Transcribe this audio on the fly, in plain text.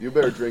You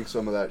better drink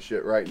some of that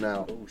shit right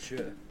now. Oh,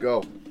 shit.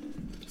 Go.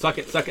 Suck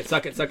it.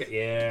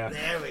 Yeah.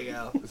 There we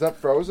go. Is that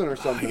frozen or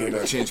something in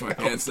there? Change my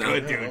pants now.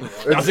 Good, dude.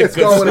 It's, a it's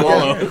good going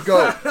swallow. again.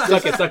 Go.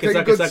 Suck it. Take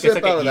a good sip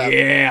out of that.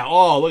 Yeah.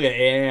 Oh, look at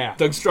yeah.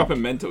 Doug's dropping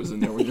Mentos in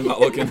there when you're not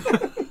looking.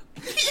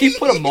 He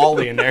put a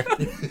Molly in there.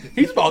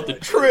 He's about to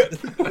trip.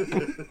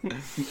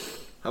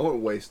 I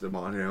wouldn't waste them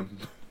on him.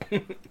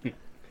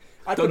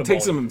 Doug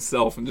takes them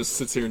himself and just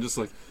sits here and just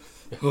like,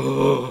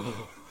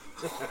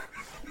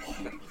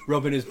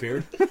 rubbing his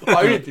beard.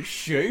 I need to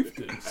shave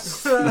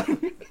this.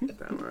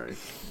 Damn right.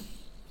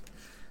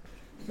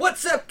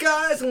 What's up,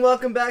 guys, and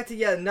welcome back to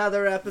yet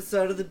another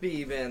episode of the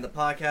B-Bin, the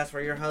podcast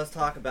where your hosts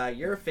talk about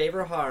your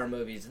favorite horror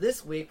movies.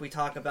 This week, we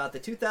talk about the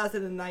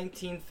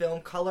 2019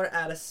 film Color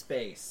Out of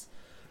Space.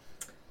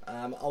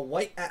 A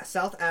white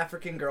South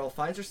African girl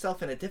finds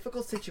herself in a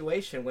difficult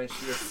situation when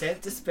she is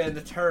sent to spend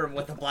a term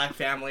with a black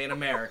family in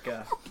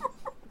America.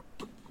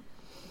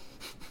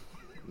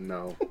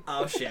 No.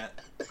 Oh, shit.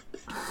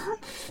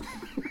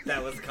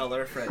 That was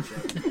Color of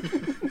Friendship.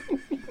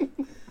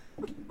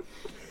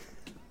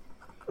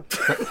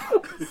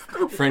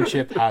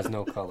 Friendship has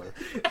no color.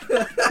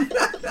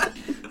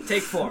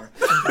 Take 4.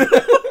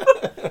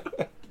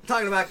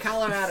 Talking about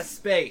Color Out of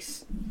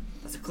Space.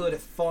 A secluded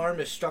farm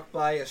is struck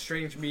by a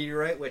strange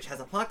meteorite which has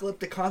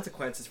apocalyptic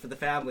consequences for the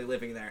family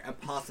living there and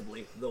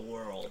possibly the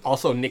world.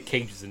 Also, Nick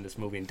Cage is in this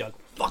movie, and Doug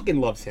fucking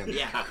loves him.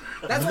 Yeah,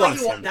 that's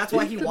Loves why him. that's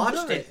why he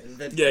watched it.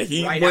 yeah,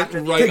 he right went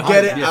after the right To on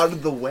get it. it out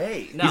of the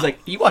way. No, He's like,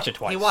 you watch it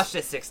twice. he watched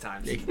it 6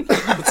 times.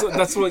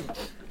 That's like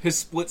his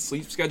split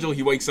sleep schedule.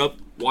 He wakes up,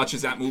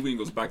 watches that movie, and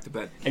goes back to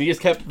bed. And he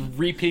just kept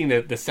repeating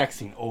the sex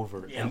scene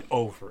over and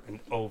over and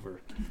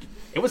over.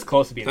 It was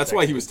close to being. That's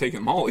why he was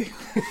taking Molly.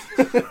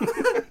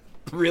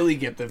 really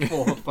get the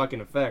full fucking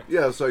effect.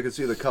 Yeah, so I could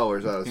see the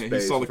colors out of Yeah,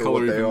 space. he saw the for color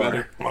what they even are.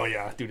 better. Oh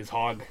yeah, dude, his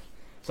hog.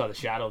 Saw the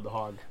shadow of the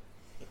hog.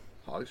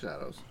 Hog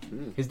shadows.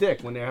 His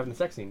dick when they're having the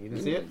sex scene. You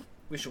didn't see it?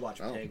 We should watch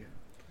Oh. Pig.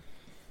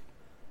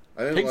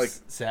 I didn't Pig's like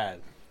sad.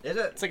 Is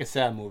it It's like a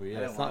sad movie. I Yeah,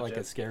 didn't it's not watch like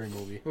it. a scary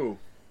movie. who?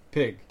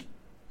 Pig.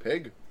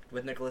 Pig?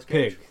 with Nicolas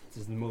Cage? Pig. This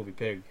is the movie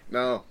Pig.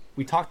 No.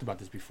 We talked about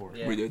this before.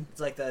 Yeah. We did. It's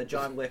like the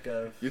John Wick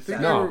of. You think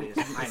sad No, movies.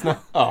 I It's know.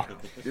 not. Oh,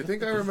 You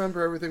think I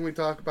remember everything we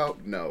talk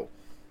about? No.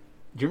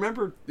 do you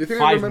remember You think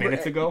I 5 remember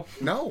minutes ago?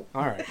 No.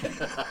 All right.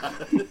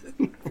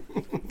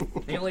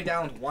 He only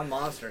downed one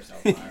monster so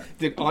far.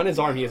 Dude, on his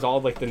arm, he has all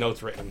like the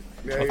notes written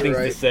Yeah, of you're things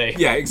right. to say.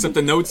 Yeah, except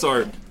the notes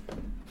are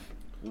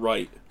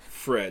right.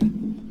 Fred,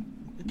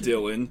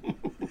 Dylan,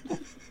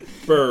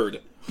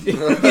 Bird. And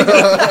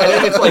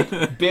then it's like,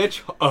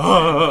 bitch,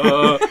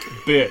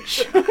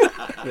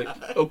 bitch.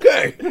 Like,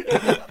 okay.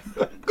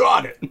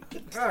 Got it.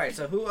 Alright,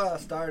 so who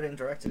starred and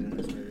directed in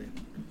this movie?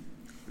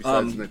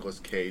 Besides Nicolas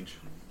Cage.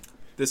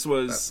 This That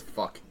was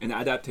fuck. an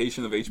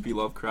adaptation of H.P.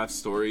 Lovecraft's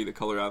story, The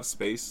Color Out of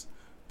Space.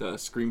 The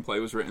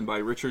screenplay was written by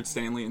Richard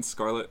Stanley and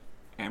Scarlett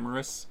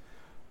Amaris,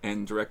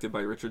 and directed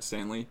by Richard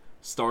Stanley,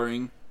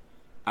 starring,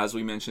 as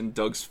we mentioned,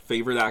 Doug's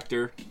favorite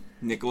actor,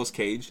 Nicolas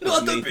Cage.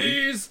 as Nathan.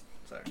 bees!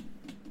 Sorry.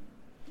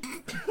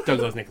 Doug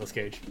loves Nicolas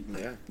Cage.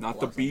 Yeah. Not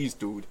the bees,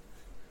 dude.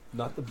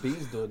 Not the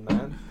bees, dude,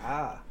 man.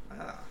 Ah.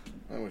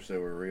 I wish they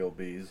were real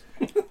bees.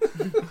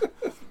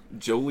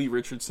 Jolie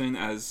Richardson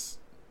as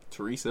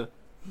Teresa.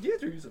 Yeah,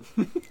 Teresa.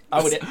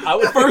 I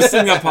would First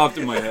thing that popped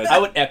in my head. I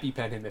would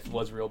EpiPen him if it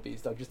was real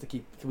bees, Doug, just to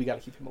keep. We got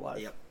to keep him alive.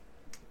 Yep.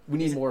 We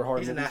need more horror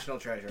He's a movies. national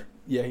treasure.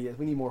 Yeah, he is.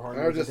 We need more horror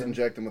I would movies. just with him.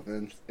 inject him with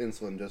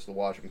insulin just to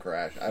watch him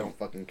crash. I don't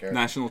fucking care.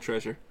 National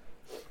treasure.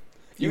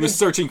 He You'd was in-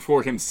 searching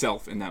for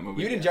himself in that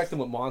movie. You'd inject him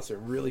with Monster,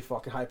 really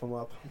fucking hype him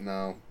up.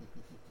 No.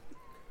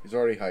 He's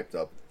already hyped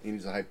up. He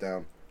needs to hype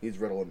down. He's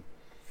Ritalin.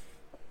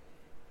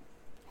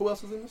 Who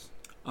else is in this?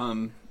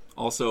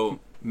 Also,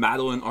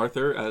 Madeline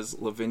Arthur as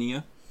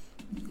Lavinia.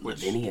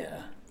 Which,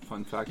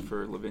 fun fact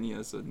for Lavinia,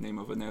 is the name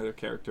of another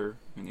character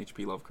in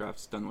H.P.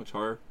 Lovecraft's Dunwich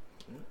Horror.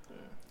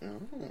 Oh.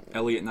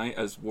 Elliot Knight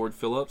as Ward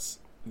Phillips.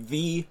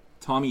 The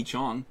Tommy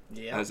Chong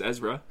Yeah. as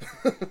Ezra.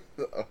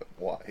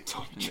 Why?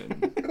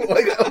 And then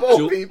Like, of all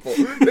Jul- people.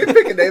 They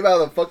pick a name out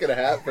of the fucking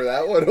hat for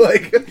that one.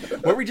 Like,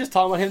 Were we just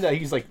talking about him that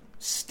he's like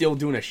still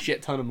doing a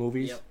shit ton of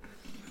movies?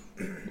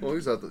 Yep. well,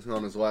 he's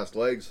on his last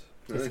legs.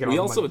 Just to get We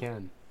all the also- money he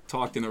can.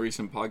 talked in a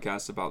recent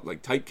podcast about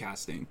like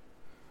typecasting.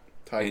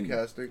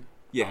 Typecasting.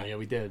 Yeah, Oh, yeah,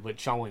 we did with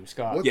Sean William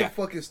Scott. What Yeah. the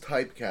fuck is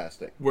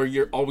typecasting? where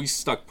you're always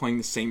stuck playing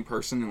the same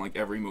person in like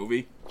every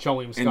movie. Sean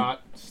William And-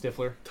 Scott,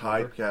 Stifler.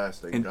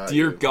 Typecasting. And got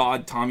dear you.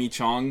 God, Tommy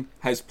Chong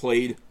has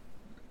played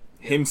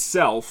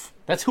himself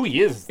That's who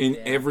he is. in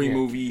every Yeah.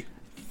 movie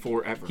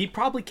forever. He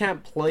probably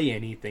can't play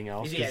anything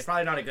else. He's 'cause-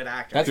 probably not a good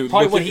actor. That's- Dude,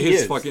 probably look what at he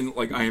his is. fucking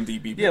like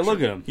IMDb picture. Yeah, look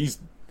at him. He's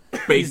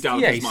based out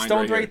yeah, of his he's mind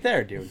stoned right, right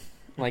there, dude.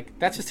 Like,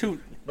 that's just who...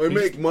 I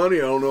make money.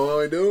 I don't know how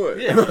I do it.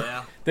 Yeah.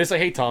 Yeah. They're just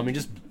like, hey, Tommy,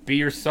 just be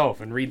yourself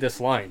and read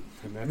this line.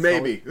 And that's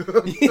Maybe.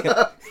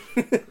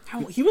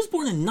 How, he was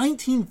born in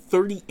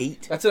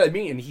 1938. That's what I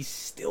mean, and he's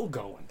still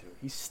going, dude.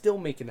 He's still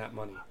making that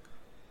money.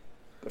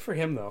 Good for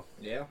him, though.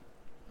 Yeah.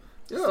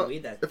 Yeah.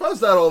 Sweet, that. If I was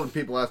that old and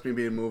people asked me to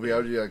be in a movie, I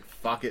would be like,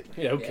 fuck it.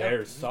 Yeah, who Yeah.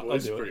 cares? I'll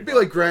do it. It'd be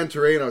like Gran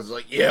Torino. I was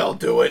like, yeah, I'll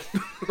do it.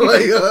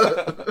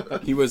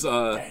 Like, He was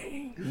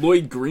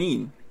Lloyd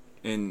Green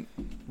in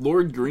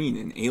Lord Green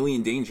in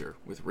Alien Danger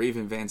with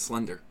Raven Van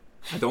Slender.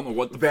 I don't know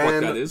what the fuck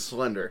that Van is.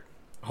 Slender.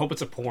 I hope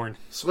it's a porn.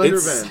 Slender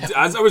It's, Van.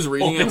 as I was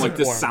reading it, I'm it's a like,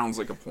 this porn. sounds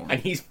like a porn. And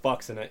he's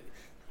fucks in it.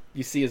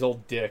 You see his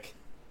old dick.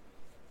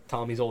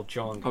 Tommy's old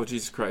junk. Oh,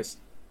 Jesus Christ.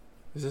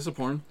 Is this a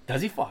porn?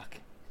 Does he fuck?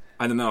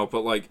 I don't know,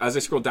 but like as I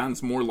scroll down,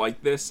 it's more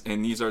like this,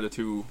 and these are the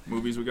two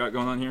movies we got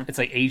going on here. It's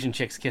like Asian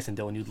chicks kissing,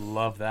 Dylan. You'd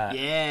love that.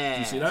 Yeah. Do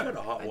you see that? Got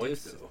a hot I do wife,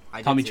 s- though. I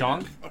do Tommy see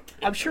Chong? that.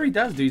 I'm sure he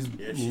does, dude.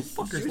 Yeah, He's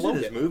she's in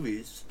loaded. his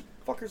movies.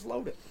 Fuckers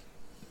loaded.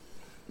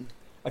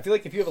 I feel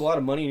like if you have a lot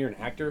of money and you're an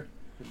actor,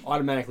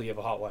 automatically you have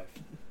a hot wife.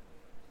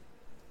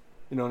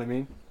 You know what I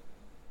mean?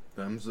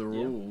 Them's the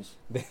rules.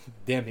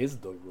 Damn is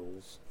the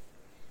rules.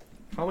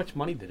 How much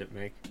money did it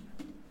make?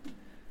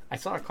 I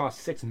saw it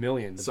cost $6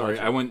 million. Sorry,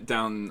 I went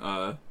down.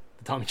 The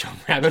Tommy Chong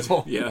rabbit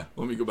hole. Yeah,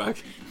 let me go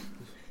back.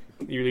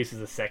 He releases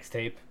a sex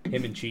tape.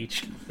 Him and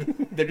Cheech.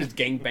 They're just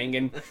gang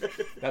banging.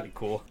 That'd be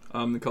cool.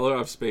 The Color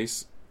Out of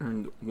Space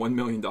earned $1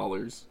 million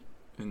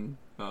in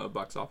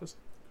box office.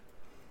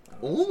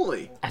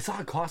 Only. I saw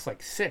it cost like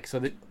 $6, so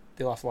they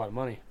lost a lot of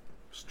money.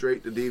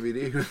 Straight to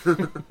DVD.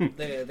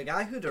 The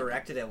guy who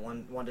directed it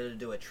wanted to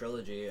do a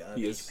trilogy of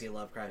He is. H.P.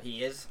 Lovecraft.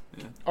 He is.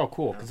 Oh,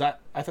 cool. Because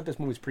I thought this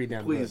movie was pretty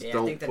damn Please good. Yeah, I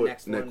don't think the put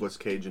next one- Nicolas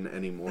Cage in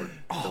any more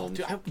Oh, films.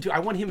 dude, I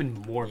want him in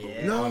more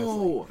movies. Yeah.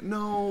 honestly.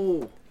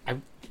 No.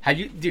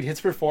 Dude,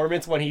 his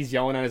performance when he's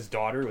yelling at his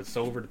daughter was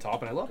so over the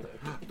top, and I loved it.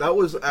 That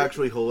was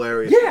actually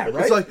hilarious. Yeah, right?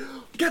 It's like,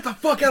 get the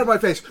fuck out of my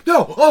face.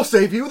 No, I'll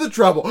save you the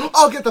trouble.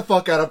 I'll get the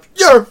fuck out of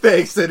your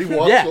face. And he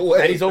walks Yeah, away.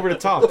 and he's over the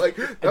top. Like,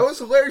 that was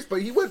hilarious,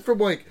 but he went from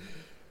like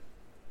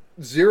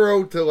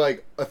 0 to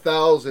like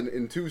 1,000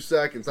 in 2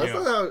 seconds. That's Yeah.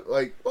 not how,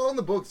 like, well, in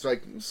the books,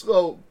 like,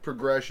 slow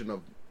progression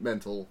of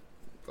mental,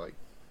 like,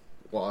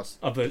 loss.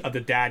 Of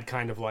the dad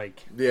kind of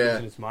like Yeah.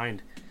 losing his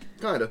mind.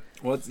 Kind of.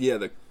 Well,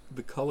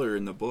 the color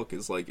in the book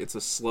is like it's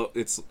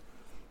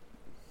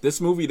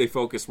this movie they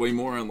focus way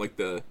more on like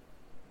the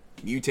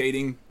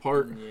mutating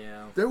part.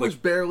 Yeah. There was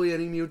Like- barely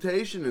any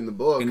mutation in the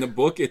book. In the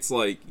book, it's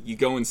like you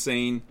go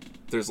insane.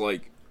 There's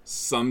like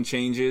some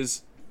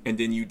changes, and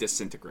then you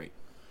disintegrate.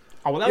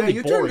 Oh, well, that yeah, would be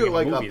you boring turned in to a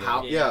like movie, a though.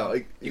 pow- Yeah. yeah,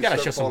 like You gotta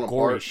start show some falling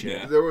gory apart. shit.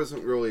 Yeah. There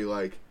wasn't really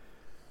like.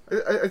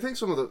 I think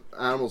some of the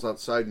animals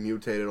outside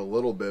mutated a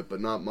little bit,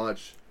 but not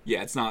much.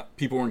 Yeah, it's not.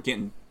 People weren't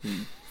getting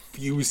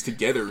fused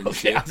together and Okay,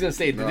 shit. I was gonna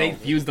say, did No. they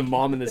fuse the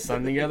mom and the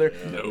son together?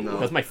 No.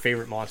 That's my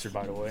favorite monster,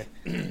 by the way.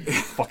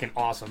 Fucking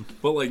awesome.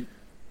 But like,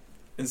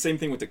 and same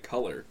thing with the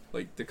color.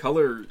 Like the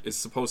color is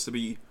supposed to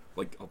be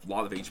like a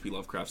lot of H.P.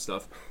 Lovecraft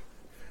stuff.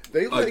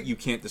 They like You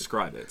can't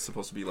describe it. It's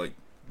supposed to be like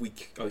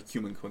a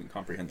human couldn't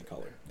comprehend the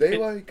color. they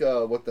like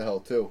what the hell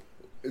too.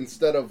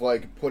 Instead of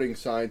like putting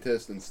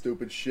scientists and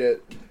stupid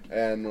shit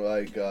and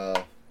like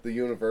the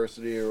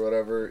university or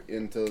whatever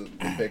into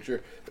the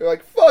picture, they're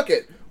like, fuck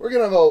it, we're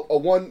gonna have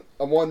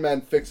a one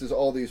man fixes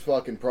all these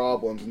fucking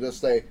problems and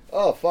just say,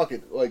 oh fuck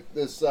it, like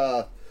this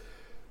guy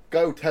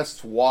who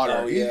tests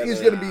water. Oh, yeah, he's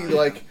the- gonna be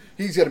like.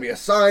 He's gonna be a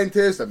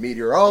scientist, a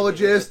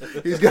meteorologist.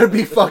 He's gonna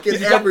be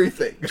fucking got-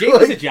 everything. Jake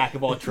is a Like, jack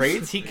of all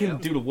trades. He can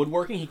do the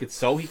woodworking. He could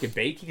sew. He could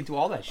bake. He could do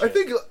all that shit.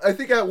 I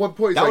think at one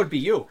point he's that like, would be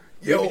you.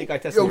 You'd Yo, be the guy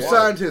testing water.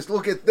 scientist,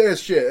 look at this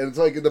shit. And it's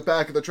like in the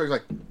back of the truck,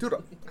 like, dude,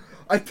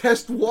 I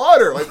test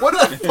water. Like, what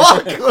the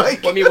fuck? Like,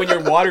 Well, I mean, when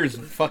your water's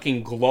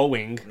fucking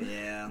glowing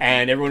Yeah.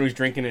 and everyone who's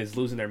drinking it is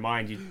losing their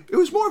mind, it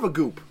was more of a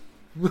goop.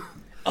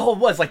 oh, it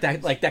was like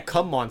that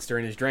cum monster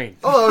in his drain.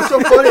 Oh, it was so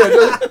funny.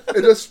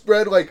 It just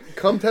spread like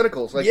cum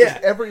tentacles, like Yeah.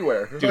 just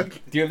everywhere. Dude,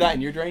 Like, do you have that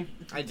in your drain?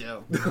 I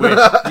do.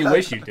 You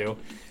wish you do.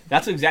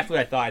 That's exactly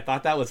what I thought. I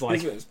thought that was like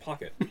He's in his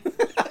pocket.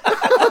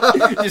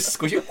 just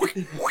squish it.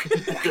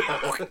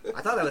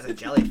 I thought that was a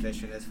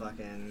jellyfish in his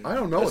fucking. I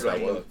don't know what That's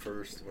that what I was. thought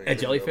first. when A you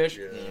jellyfish?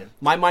 look, yeah.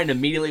 My mind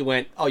immediately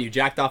went, "Oh, you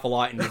jacked off a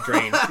lot in your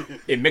drain.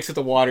 It mixed with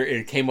the water.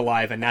 It came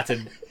alive, and that's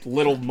a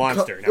little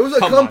monster." It was a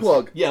cum monster.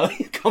 plug. Yeah, like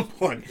a cum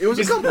plug. It was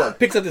a Just cum plug.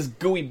 Picks up this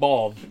gooey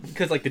ball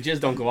because like the jizz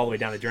don't go all the way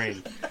down the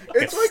drain. It's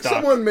Gets like stuck.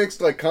 someone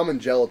mixed like cum and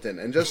gelatin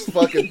and just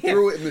fucking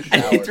threw it in the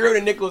And shower. he threw it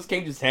in Nicolas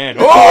Cage's hand.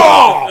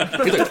 Oh!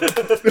 He's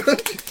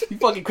like, he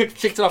fucking quick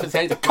kicks it off his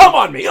hand. He's like, "Come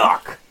on me,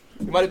 yuck!"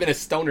 It might have been his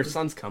stoner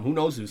son's cum. Who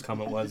knows whose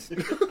cum it was?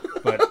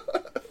 But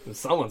it was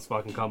someone's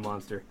fucking cum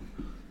monster.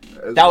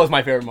 That was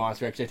my favorite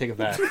monster. Actually, I take it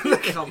back.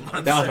 Come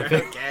on, That was sir. a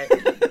big-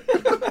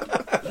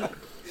 Okay.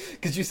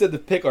 Because you said to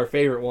pick our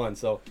favorite one,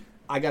 so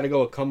I got to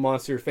go with cum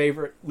monster.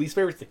 Favorite, least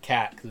favorite's the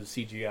cat because of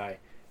CGI,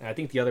 and I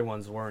think the other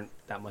ones weren't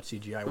that much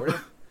CGI. Were they?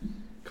 You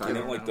Kind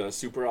know, of. like the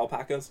super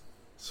alpacas.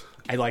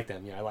 I like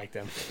them. Yeah, I like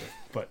them.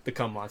 But the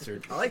cum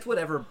monster. I liked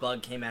whatever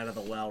bug came out of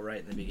the well right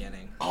in the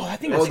beginning. Oh, I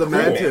think Oh, that's the cool.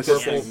 mantis.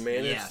 Purple Yes.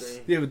 mantis Yes.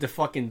 thing. Yeah, with the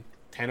fucking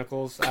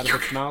tentacles out of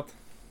its mouth.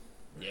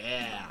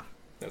 Yeah.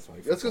 That's why.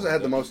 That's because I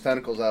had the most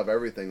tentacles out of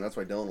everything. That's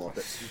why Dylan loved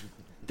it.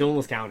 Dylan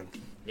was counting.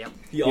 Yep.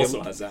 He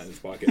also has that in his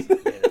pocket.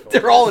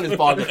 They're all in his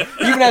pocket.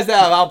 He even has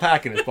that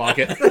alpaca in his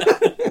pocket.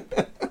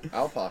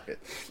 Owl Pocket.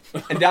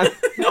 And down.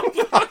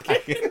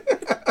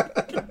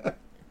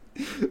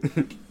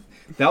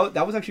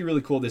 That was actually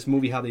really cool. This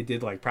movie, how they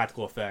did like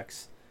practical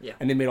effects. Yeah.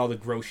 And they made all the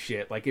gross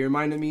shit. Like it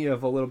reminded me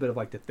of a little bit of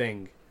like The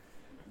Thing.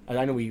 And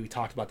I know we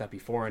talked about that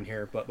before in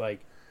here, but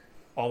like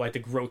all like the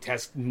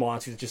grotesque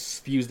monsters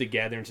just fused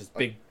together into this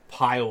big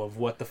pile of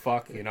what the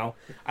fuck, you know?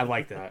 I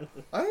like that.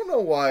 I don't know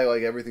why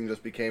like everything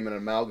just became an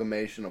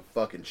amalgamation of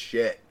fucking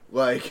shit.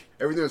 Like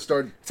everything that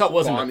started. That's how it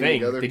wasn't a bonding thing.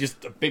 together. They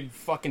just a big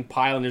fucking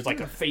pile and there's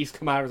like a face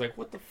come out. I was like,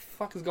 what the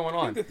fuck is going I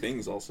on? think The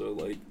Thing's also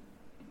like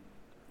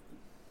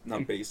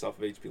not based off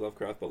of H.P.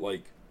 Lovecraft, but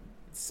like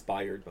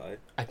inspired by.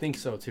 I think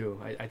so too.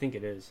 I think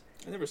it is.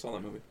 I never saw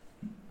that movie.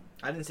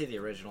 I didn't see the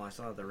original. I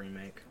saw the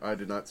remake. I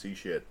did not see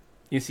shit.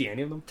 You see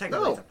any of them?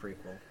 Technically, No. it's a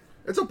prequel.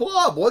 It's a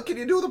blob. What can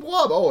you do with a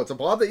blob? Oh, it's a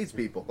blob that eats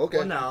people. Okay.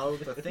 Well, no,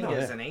 the thing No,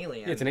 is yeah. an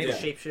alien. Yeah, it's an alien.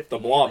 Shape-shifting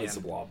The Blob alien. is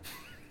the Blob.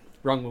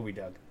 Wrong movie,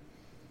 Doug.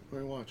 What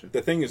are you watching?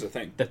 The Thing is a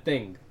thing. The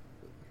Thing.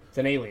 It's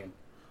an alien.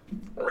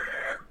 Are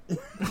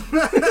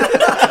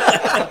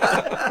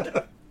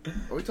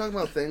we talking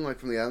about Thing like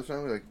from the Addams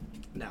Family? Like,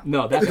 No.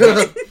 No,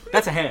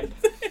 that's a head.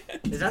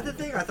 Is that the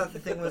thing? I thought the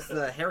thing was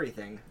the hairy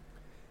thing.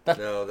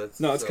 No,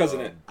 No, it's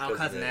Cousin Ed. Oh,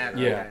 Cousin Ed.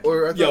 Yeah. Okay.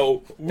 or I thought,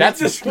 Yo, That's-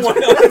 we just went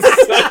on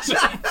such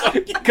a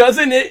fucking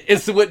Cousin It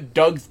is what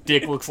Doug's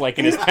dick looks like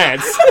in his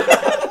pants.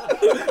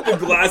 the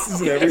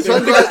glasses and everything.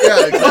 sunglasses.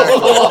 Yeah, exactly.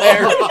 All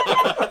hair.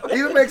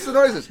 Even makes the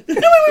noises.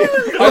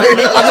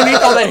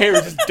 Underneath all that hair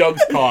is just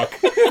Doug's cock.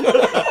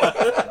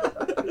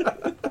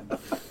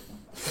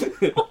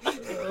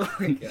 Oh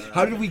my god.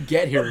 How did we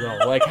get here,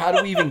 though? Like, how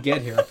did we even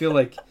get here? I feel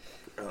like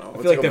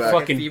Let's like go the back.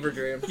 fucking- Fever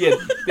dream. yeah,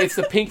 it's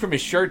the pink from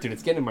his shirt, dude.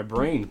 It's getting in my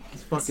brain.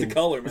 It's It's the fucking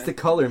color, man. It's the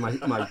color in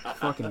my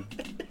fucking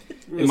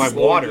We're in my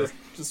slowly water.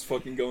 Just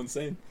fucking go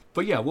insane.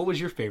 But yeah, what was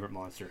your favorite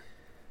monster?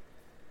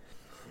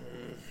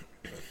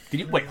 Did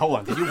you wait? Hold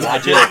on. Did you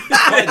watch it?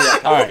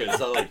 All right. It's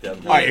not like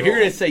them. All right. If you're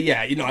gonna say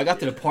yeah, you know, I got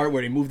to the part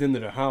where they moved into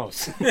the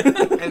house.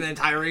 And then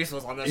Tyrese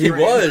was on the He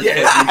screen. was.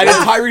 Yeah, and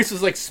then Tyrese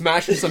was like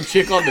smashing some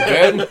chick on the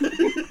bed.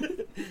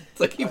 It's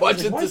like he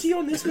watches Why is he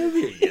on this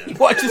movie he again?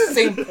 watches the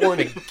same porn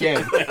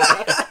again.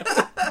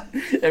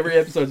 Every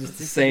episode is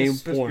the same It's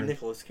supposed to be porn.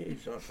 Nicolas Cage,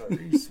 not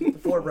Tyrese. The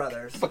four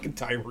brothers. Fucking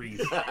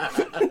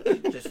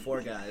Tyrese. Just four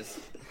guys.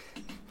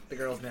 The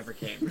girls never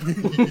came. Do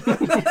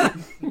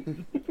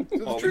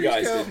the All the trees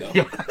guys count? did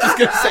Yo, I was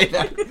gonna say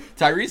that.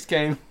 Tyrese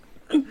came.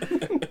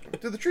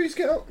 Do the trees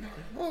count?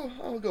 Oh,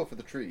 I'll go for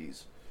the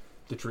trees.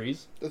 The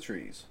trees. The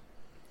trees.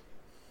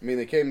 I mean,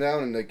 they came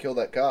down and they killed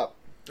that cop.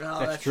 Oh,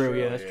 That's true.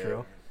 Yeah, that's yeah.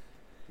 true.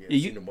 Yeah, You-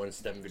 seen him one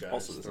stem guy's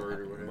Also doesn't third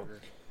or happen in the whatever.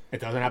 book.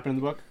 It doesn't happen in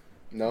the book.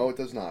 No, it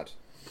does not.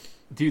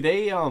 Do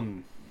they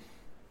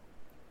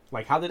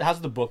like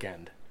how's the book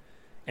end?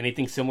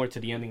 Anything similar to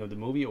the ending of the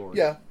movie, or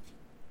Yeah,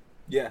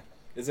 Yeah.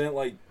 Isn't it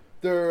like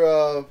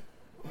they're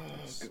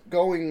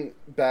going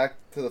back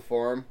to the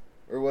farm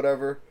or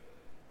whatever.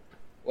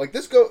 Like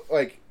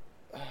the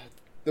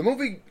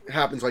movie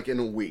happens like in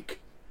a week.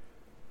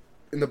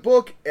 In the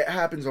book, it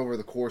happens over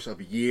the course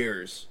of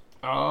years.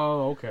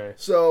 Oh, okay.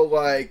 So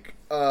like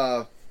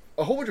a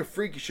whole bunch of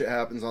freaky shit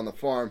happens on the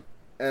farm,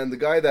 and the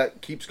guy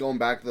that keeps going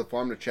back to the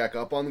farm to check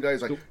up on the guy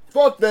is like,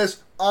 "Fuck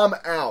this, I'm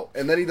out."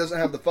 And then he doesn't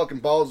have the fucking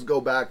balls to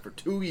go back for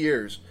 2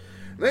 years.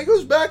 And then he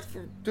goes back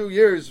for 2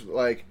 years,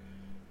 like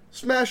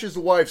smashes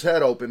the wife's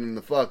head open in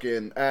the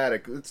fucking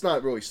attic. It's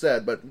not really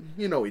said, but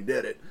you know he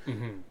did it.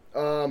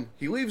 Mm-hmm.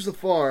 He leaves the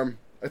farm.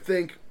 I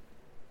think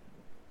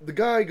the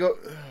guy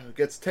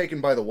gets taken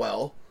by the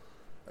well.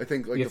 I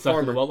think like He the gets stuck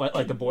in farmer, the well,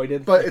 like the boy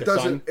did. but like it the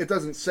doesn't. son. It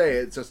doesn't say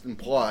it. It's just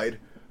implied.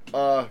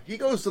 He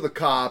goes to the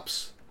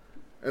cops,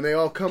 and they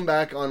all come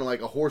back on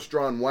like a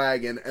horse-drawn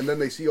wagon, and then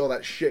they see all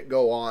that shit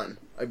go on.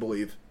 I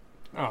believe.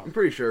 Oh, I'm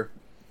pretty sure.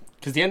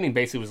 because the ending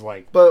basically was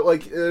like, But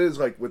like it is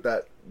like with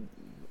that,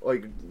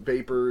 like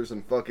vapors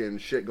and fucking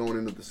shit going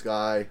into the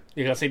sky.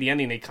 you know, say the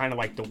ending. They kind of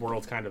like the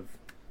world's kind of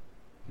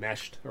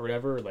meshed or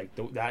whatever. Like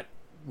that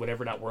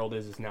whatever that world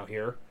is now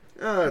here.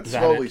 It Is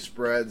that slowly it?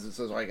 spreads. It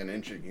says like an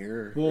inch in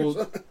here.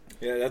 Well,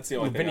 yeah, that's the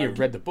only well, thing Vinny I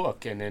read the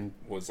book, and then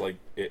was like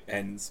it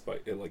ends,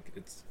 but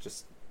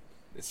it's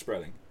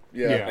spreading.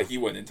 yeah. Like he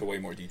went into way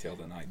more detail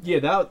than I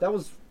did. yeah, that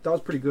was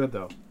pretty good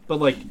though. But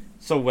like,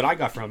 so what I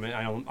got from it,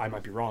 I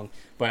might be wrong,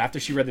 but after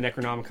she read the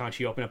Necronomicon,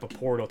 she opened up a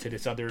portal to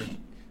this other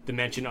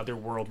dimension, other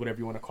world, whatever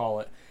you want to call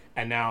it,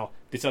 and now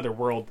this other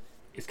world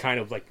is kind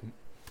of like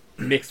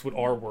mixed with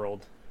our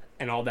world,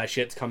 and all that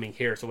shit's coming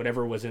here. So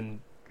whatever was in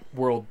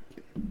world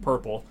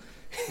purple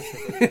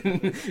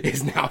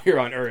is now here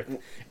on Earth,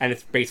 and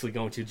it's basically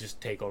going to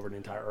just take over the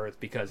entire Earth.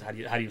 Because how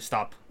do you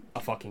stop a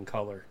fucking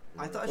color?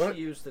 I thought What?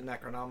 she used the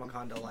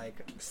Necronomicon to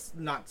like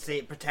not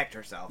say protect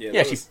herself. Yeah,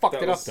 that she fucked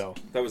that it up, was- though.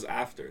 That was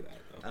after that,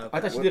 though. Okay.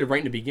 I thought she did it right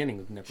in the beginning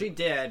with Necro. She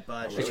did,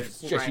 but she really?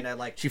 was trying to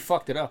like. she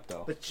fucked it up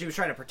though. But she was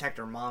trying to protect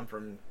her mom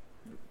from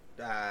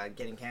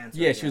getting cancer.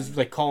 Yeah, she again. was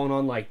like calling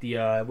on like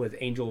the with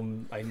Angel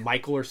like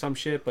Michael or some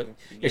shit, but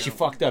yeah, she Yeah.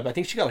 fucked up. I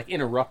think she got like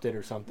interrupted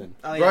or something.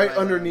 Oh, yeah, right by the-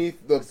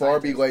 underneath the the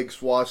Barbie scientist. Lake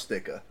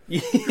swastika.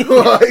 yeah,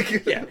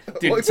 Like, yeah.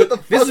 Dude, What so the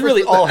this fuck is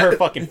really was all that? her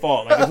fucking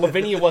fault. Like, if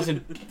Lavinia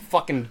wasn't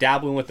fucking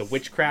dabbling with the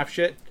witchcraft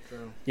shit,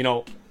 True. you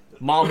know,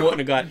 Mom wouldn't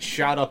have got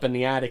shot up in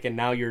the attic, and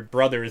now your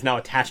brother is now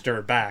attached to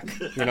her back.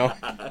 You know?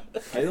 I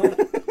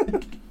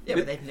don't. Yeah,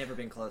 but they've never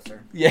been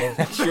closer. Yeah,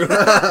 that's true.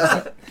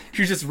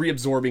 She's just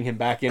reabsorbing him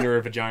back into her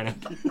vagina.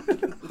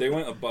 They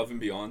went above and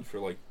beyond for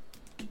like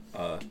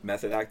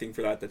method acting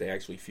for that they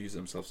actually fused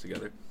themselves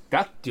together.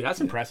 Dude,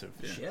 that's impressive.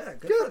 Yeah,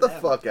 good Get for the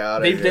them. fuck out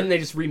of Then here. they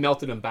just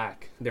remelted them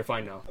back. They're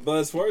fine now. But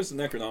as far as the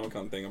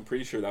Necronomicon thing, I'm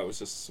pretty sure that was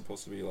just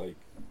supposed to be like.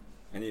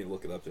 I need to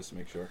look it up just to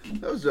make sure.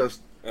 That was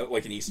just.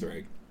 Like an Easter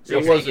egg.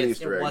 It was an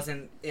Easter It egg.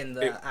 wasn't in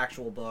the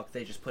actual book.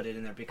 They just put it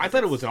in there because I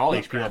thought it was in all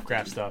H.P.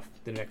 Lovecraft. Lovecraft stuff,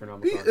 the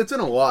Necronomicon. It's in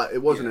a lot.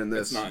 It wasn't Yeah, in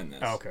this. It's not in this.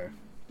 Oh, okay.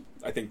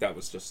 I think that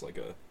was just like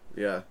a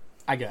Yeah.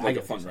 I get a what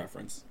fun you're saying.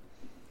 reference.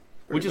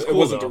 Which is It cool,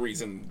 wasn't though. the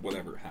reason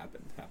whatever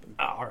happened.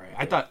 Oh, all right.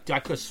 I thought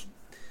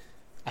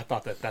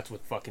that's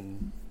what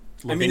fucking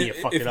I mean, Lavinia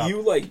fucked if it up.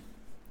 you like,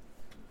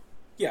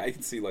 yeah, I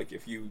can see like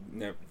if you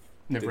never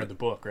Never read the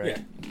book, right? Yeah,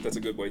 that's a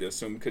good way to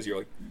assume because you're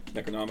like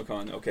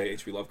Necronomicon. Okay,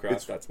 H.P.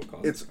 Lovecraft. That's what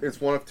caused it. It's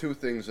one of two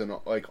things in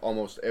like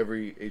almost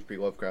every H.P.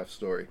 Lovecraft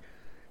story.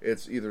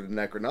 It's either the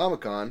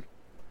Necronomicon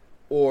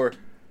or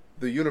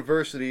the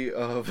University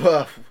of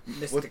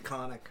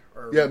Mysticonic.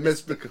 Or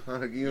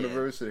Mysticonic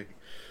University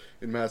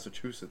in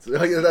Massachusetts.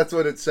 That's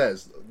what it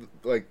says.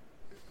 Like,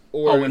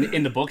 or Oh,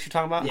 in the books you're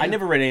talking about? Yeah. I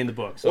never read any of the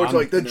books. So or it's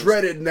I'm- like the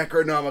dreaded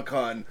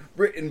Necronomicon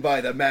written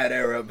by the mad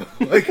Arab.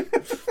 Like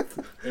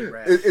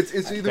Arab. it's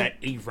either that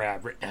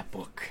Arab wrote that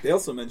book. They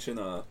also mention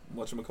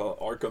whatchamacallit,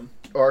 Arkham,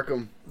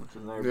 Arkham. which is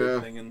another Yeah.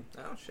 big thing. And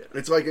Oh shit.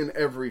 It's like in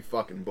every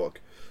fucking book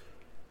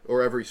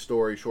or every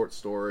story, short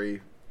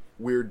story,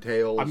 weird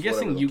tales. I'm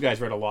guessing whatever. you guys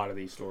read a lot of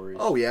these stories.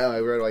 Oh yeah, I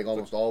read like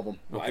almost all of them.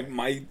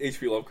 my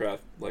H.P.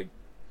 Lovecraft like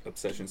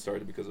obsession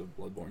started because of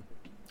Bloodborne.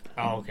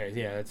 Oh, okay.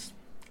 Yeah, that's...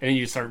 And then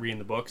you just start reading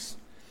the books.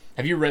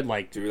 Have you read,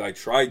 like... Dude, I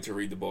tried to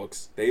read the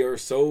books. They are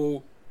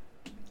so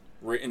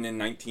written in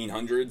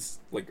 1900s,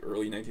 like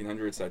early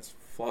 1900s. That's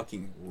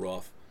fucking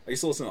rough. I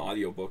used to listen to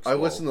audiobooks. I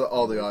listen to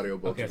all the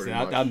audiobooks Okay, so pretty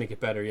that much. would make it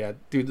better, yeah.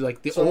 Dude,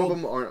 like, the Some old... of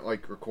them aren't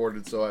like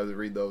recorded, so I have to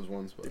read those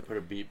ones. They But put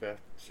a beep back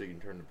so you can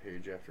turn the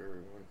page after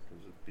everyone.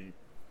 There's a beep.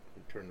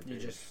 You turn the You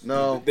page. just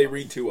no, They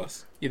read to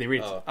us. Yeah, they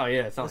read... Oh. Oh,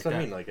 yeah, it's not That's like what I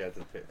that. mean, like at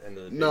the end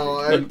of the page.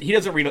 No, No, he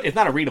doesn't read... It's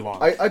not a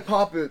read-along. I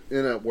pop it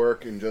in at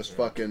work and just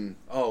fucking.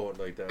 Oh,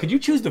 like that. Could you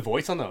choose the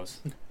voice on those?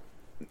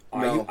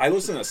 No. I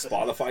listen to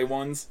Spotify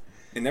ones,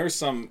 and there's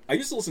some. I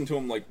used to listen to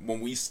them like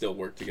when we still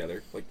worked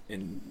together, like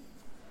in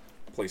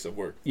place of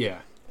work. Yeah.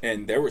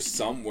 And there was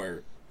some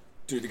where,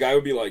 dude, the guy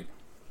would be like,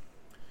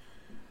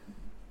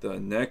 "The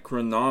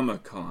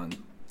Necronomicon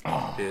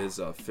is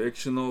a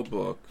fictional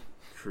book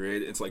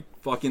created." It's like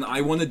fucking.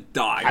 I want to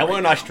die. I right want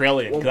an now.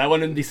 Australian, because I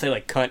want him to say,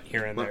 like, cunt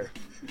here and there.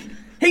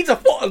 He's a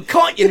fucking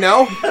cunt, you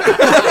know?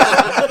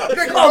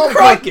 Oh,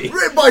 crikey.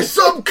 Written by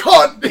some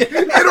cunt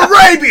in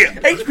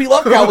Arabia. H.P.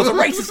 Lovecraft was a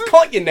racist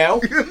cunt, you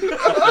know?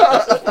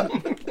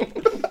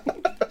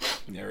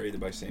 Narrated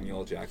by Samuel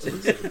L. Jackson.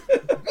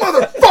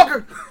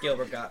 Motherfucker.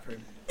 Gilbert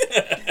Gottfried.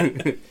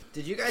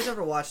 Did you guys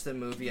ever watch the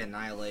movie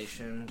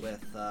Annihilation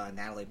with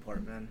Natalie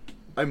Portman?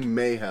 I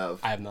may have.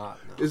 I have not.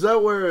 Is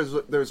that where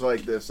there's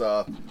like this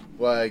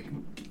like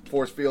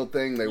force field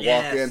thing? They walk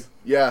in, Yes.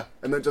 yeah,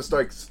 and then just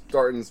like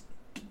starting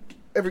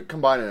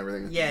combining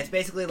everything. Yeah, it's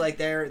basically like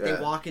they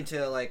Yeah. walk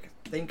into like,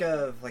 think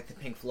of like the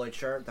Pink Floyd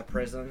shirt, the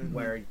prism,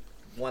 where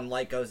one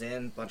light goes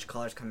in, a bunch of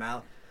colors come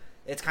out.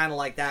 It's kind of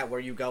like that, where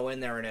you go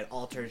in there and it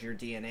alters your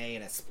DNA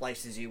and it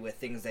splices you with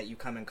things that you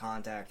come in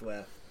contact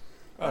with.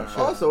 Oh, shit.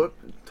 Also, it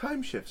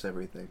time shifts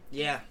everything.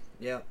 Yeah,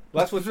 yeah.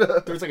 Well, that's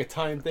what... There's, like, a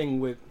time thing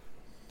with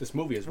this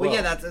movie as well. Well,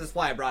 yeah, that's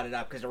why I brought it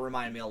up, because it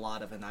reminded me a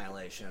lot of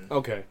Annihilation.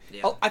 Okay.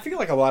 Yeah. I feel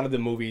like a lot of the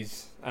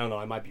movies... I don't know,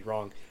 I might be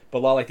wrong. But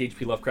a lot of, like, the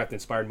H.P.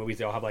 Lovecraft-inspired movies,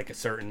 they all have, like, a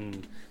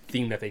certain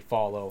theme that they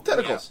follow.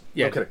 Tentacles.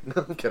 Yeah. I'm kidding.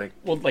 I'm kidding.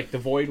 Well, like, The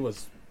Void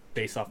was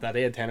based off that.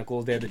 They had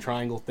tentacles, they had the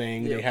triangle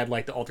thing, Yeah. they had,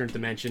 like, the alternate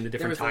dimension, the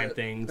different time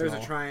things. There's and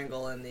a all.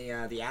 triangle in the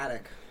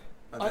attic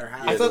of their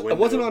house. I the thought it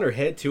wasn't window. on her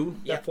head too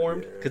Yeah. that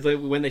formed because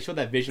when they showed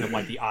that vision of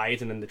like the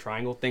eyes and then the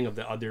triangle thing of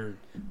the other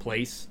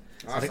place.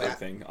 That's Honestly, a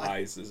thing.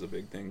 Eyes is a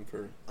big thing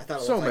for. I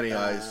thought it So looked many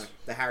like eyes.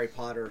 the Harry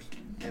Potter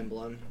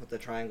emblem with the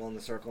triangle and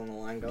the circle and the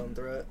line going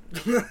through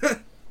it.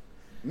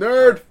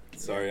 Nerd.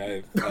 Sorry,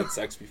 I've had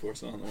sex before,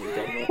 so I don't know what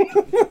you're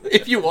talking about.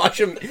 If you watch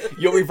them,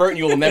 you'll revert and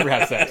you will never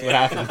have sex. What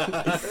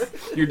happens?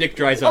 Your dick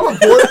dries up.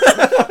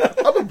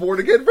 I'm a born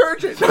again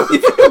virgin.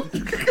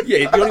 Yeah,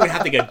 you don't even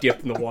have to get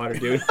dipped in the water,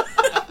 dude.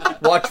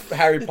 Watch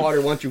Harry Potter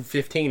once you're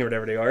 15 or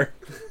whatever they are.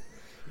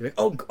 You're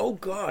like, oh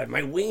God,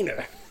 my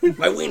wiener.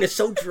 My wiener's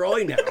so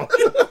dry now.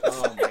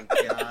 Oh my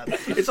god.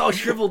 It's all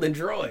shriveled and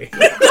dry.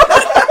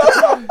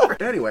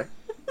 Anyway,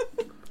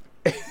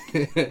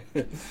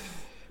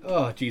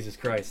 Oh, Jesus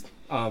Christ.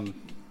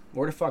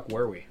 Where the fuck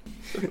were we?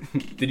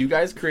 Did you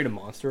guys create a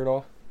monster at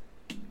all?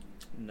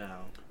 No.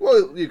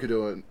 well, you could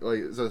do it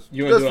like just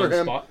You want to do it for on the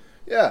him. spot?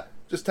 Yeah,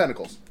 just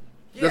tentacles.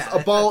 Just a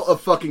ball of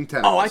fucking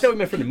tentacles. Oh, I thought we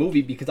meant for the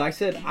movie because I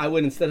said I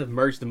would, instead of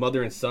merge the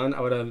mother and son, I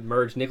would have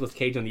merged Nicolas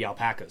Cage and the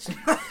alpacas.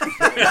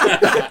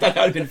 That would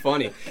have been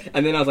funny.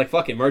 And then I was like,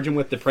 fuck it, merge him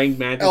with the praying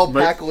mantis.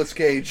 Alpacalus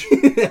Cage.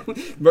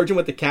 Merge him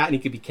with the cat and he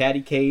could be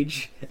Catty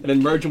Cage. And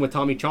then merge him with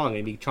Tommy Chong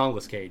and he'd be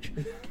Chongless Cage.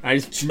 I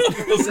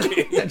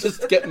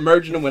just kept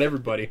merging him with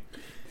everybody.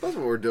 That's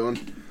what we're doing.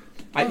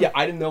 I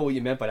didn't know what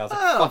you meant, but I was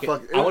like,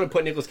 fuck it. I want to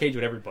put Nicolas Cage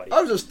with everybody.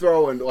 I was just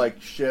throwing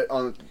like shit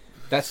on.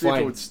 That's see if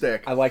fine. it would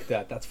stick. I like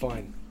that. That's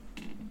fine.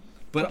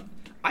 But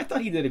I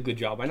thought he did a good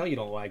job. I know you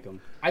don't like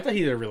him. I thought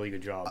he did a really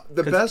good job.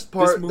 The 'Cause best This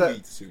part movie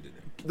that suited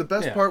him. the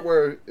best Yeah. part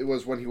where it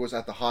was when he was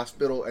at the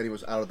hospital and he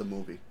was out of the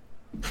movie.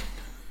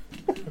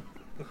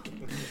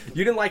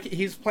 You didn't like.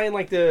 He was playing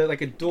like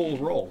a dual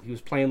role. He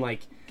was playing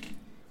like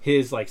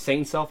his like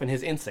sane self and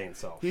his insane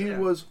self. He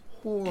was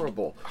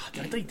horrible. Oh,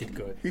 I thought he did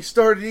good. He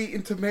started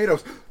eating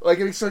tomatoes, like,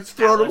 and he starts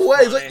throwing That them was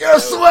away. He's like, funny. "Yeah,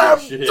 slam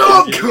Shit.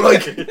 dunk!"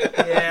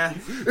 Like, Yeah.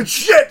 it's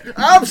shit,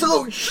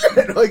 absolute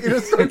shit. Like, he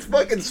just starts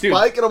fucking Dude,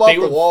 spiking them they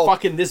off were the wall.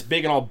 fucking this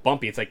big and all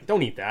bumpy. It's like,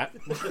 don't eat that.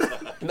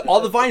 And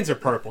all the vines are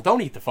purple.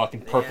 Don't eat the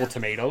fucking purple Yeah.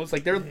 tomatoes.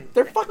 Like they're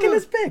fucking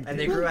this big. And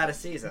they grew out of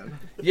season.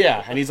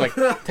 Yeah, and he's like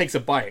takes a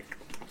bite.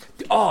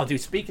 Oh, dude!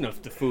 Speaking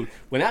of the food,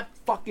 when that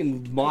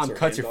fucking mom her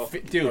cuts hand her off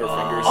dude, her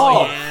fingers.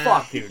 oh yeah.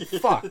 fuck, dude,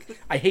 fuck!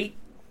 I hate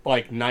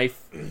like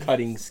knife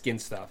cutting skin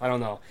stuff. I don't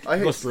know. I It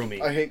goes hate, through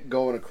me. I hate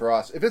going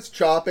across. If it's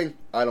chopping,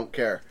 I don't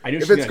care. I knew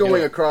If she was it's gonna do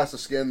going it. across the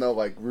skin, though,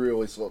 like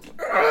really slow.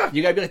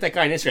 You gotta be like that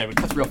guy on Instagram. He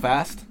cuts real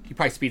fast. He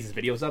probably speeds his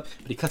videos up,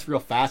 but he cuts real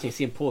fast, and you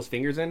see him pull his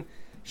fingers in.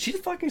 She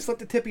fucking slipped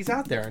the tippies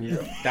out there,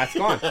 and that's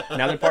gone.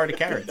 Now they're part of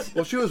the carrots.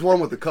 Well, she was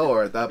one with the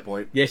color at that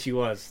point. Yeah, she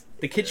was.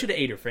 The kid should have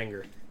ate her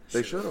finger.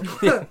 They should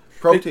have.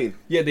 Protein.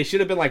 Yeah, they should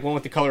have been like one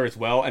with the color as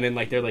well, and then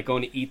like they're like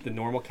going to eat the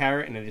normal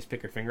carrot, and then just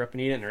pick her finger up and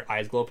eat it, and her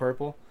eyes glow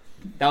purple.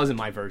 That was in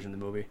my version of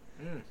the movie.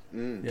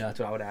 Mm. Yeah, that's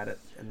what I would add it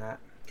in that.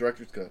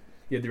 Director's cut.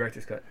 Yeah,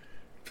 director's cut.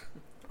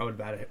 I would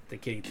have added the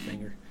kid eat the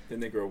finger. Then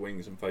they grow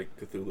wings and fight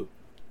Cthulhu.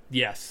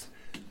 Yes.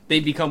 They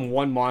become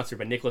one monster,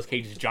 but Nicolas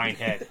Cage's giant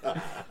head,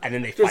 and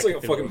then they There's fight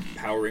like a Cthulhu. fucking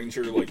Power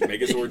Ranger like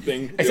Megazord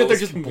thing. Except they're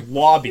just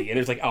blobby, and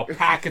there's like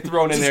alpaca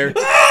thrown in there.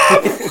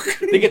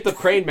 They get the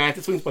praying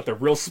mantis wings, but they're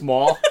real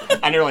small,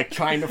 and they're like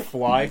trying to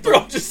fly. they're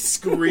all just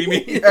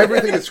screaming.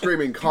 Everything is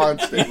screaming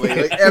constantly.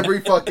 Like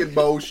every fucking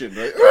motion.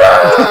 Like,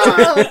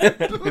 "Ah!"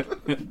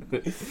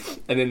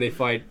 And then they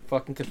fight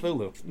fucking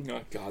Cthulhu.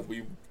 Oh god,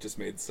 we just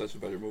made such a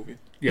better movie.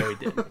 Yeah, we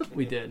did.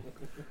 We did.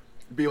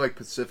 Be like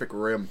Pacific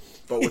Rim,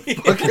 but with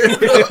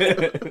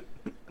fucking.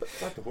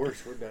 Not the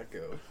horse. Where'd that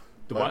go?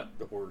 The what?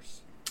 The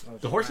horse.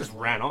 The horse just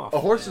ran off. A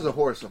horse is a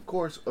horse, of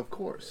course, of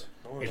course.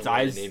 I wanna Its know why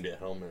eyes- They named it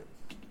Helmet.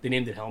 They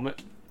named it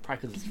Helmet.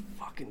 Probably because it's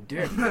fucking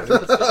dick. Man. It's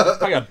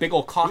probably got a big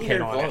old cock You head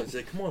hear on Vaughn it.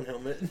 say, "Come on,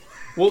 Helmet."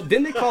 Well,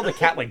 didn't they call the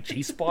cat like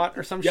G-Spot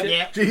or some shit?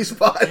 Yeah.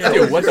 G-Spot.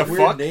 Dude, what the Weird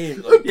fuck?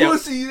 name. Like, Yeah.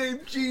 Pussy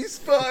named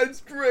G-Spot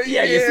straight.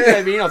 Yeah, you see what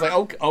I mean? I was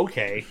like,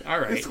 okay, all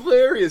right. It's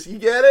hilarious. You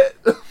get it?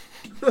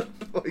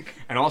 Like,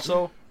 And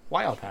also,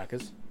 why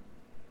alpacas?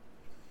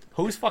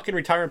 Whose fucking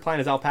retirement plan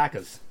is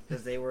alpacas?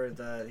 Because they were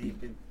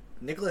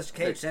Nicolas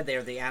Cage said they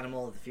were the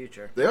animal of the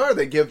future. they are.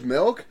 They give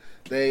milk.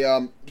 They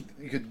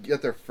you could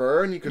get their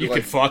fur and you could You like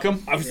could fuck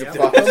them? I was Yeah.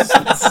 fuck 'em.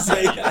 about to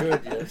say you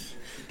that. could, yes.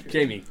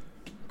 Jamie,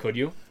 could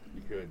you?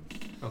 You could.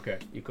 Okay,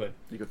 you could.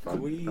 You could fuck.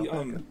 Can we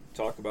alpaca.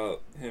 talk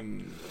about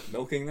him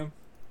milking them?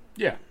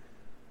 Yeah.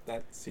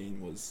 That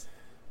scene was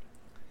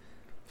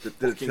Did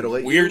it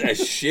titillate you? weird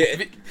as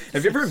shit.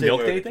 Have you ever Same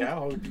milked way with a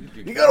anything?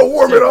 cow. You gotta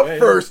warm it up Same way.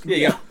 first. Yeah,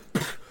 yeah.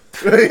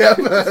 Yeah,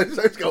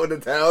 starts going to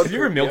town. Have you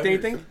ever milked Yeah,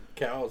 anything?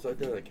 Cows. I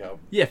did a cow.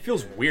 Yeah, it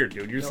feels weird,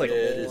 dude. You're just Yeah, like,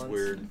 it is once.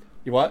 weird.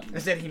 you what? I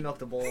said he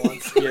milked a bull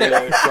once. Yeah,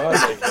 I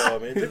tried like cow. I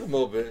mean, it took a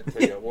little bit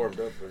until I got warmed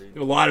up.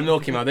 But A lot of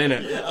milk came out in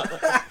it.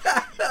 Yeah.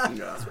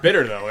 It's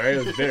bitter though, right?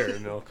 It was bitter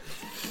milk.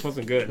 It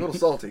wasn't A little good.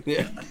 salty.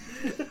 Yeah.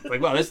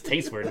 Like, wow, this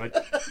tastes weird. Like,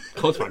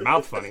 coats my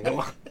mouth funny. Come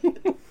on.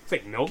 It's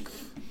like milk.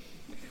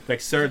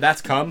 Like, sir,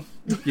 that's cum.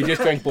 You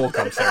just drank bull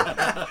cum,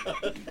 sir.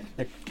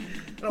 It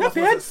almost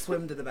bad. wants to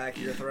swim to the back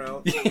of your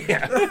throat.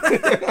 Yeah.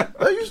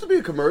 That used to be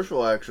a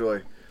commercial,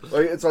 actually.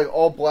 Like it's like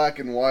all black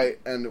and white,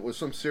 and it was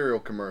some cereal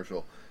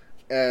commercial.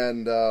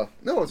 And no,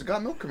 it was a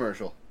Got Milk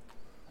commercial.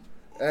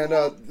 And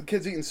the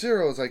kid's eating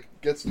cereal. It's like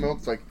gets the milk.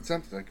 It's like it's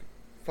empty. Like,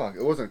 fuck.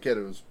 It wasn't a kid.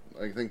 It was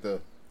I think the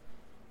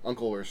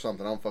uncle or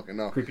something. I don't fucking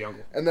know. Creepy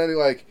uncle. And then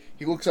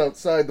he looks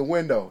outside the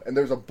window, and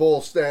there's a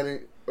bull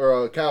standing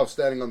or a cow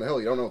standing on the hill.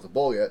 You don't know it's a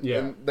bull yet. Yeah.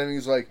 And then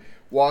he's like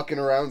walking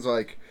around,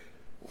 like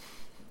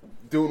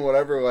doing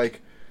whatever,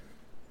 like.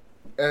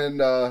 And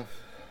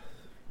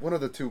one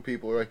of the two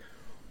people are like,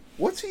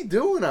 "What's he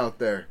doing out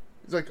there?"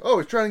 He's like, "Oh,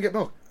 he's trying to get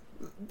milk."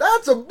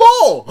 That's a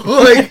bull.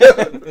 Like,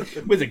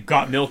 Was it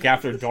got milk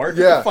after dark?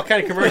 Yeah. What the fuck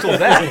kind of commercial is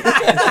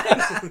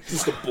that?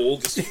 Just the bull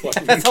just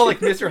fucking. That's how like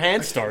Mr.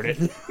 Hand started.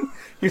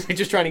 He was like,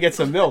 just trying to get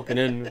some milk, and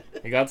then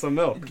he got some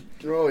milk.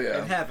 oh In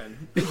yeah.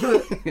 heaven.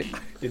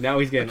 And now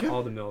he's getting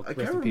all the milk. I Rest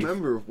can't in peace.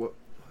 remember what.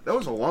 That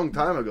was a long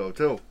time ago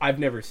too. I've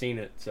never seen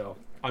it, so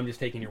I'm just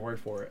taking your word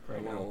for it I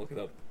right want to now. look it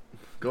up.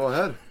 Go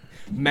ahead.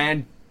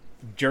 Man,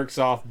 jerks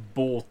off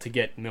bull to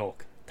get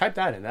milk. Type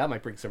that in. That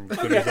might bring some good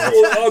results.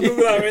 I'll Google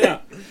that right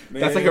now.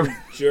 Man That's like a-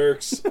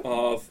 jerks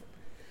off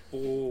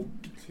bull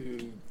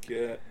to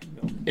get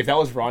milk. If that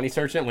was Ronnie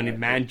searching it, when the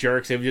man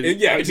jerks, it would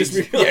just It'd just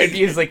be like- it'd be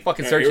his like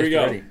fucking Alright, search here we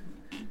history. go. Ready.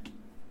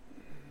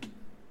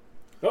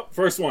 Oh,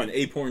 first one,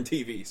 A-Porn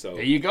TV. So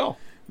There you go.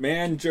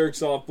 man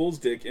jerks off bull's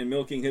dick and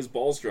milking his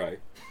balls dry.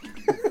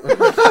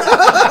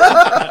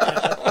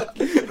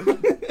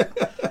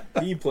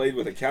 He played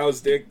with a cow's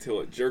dick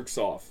till it jerks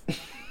off.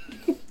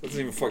 Doesn't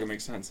even fucking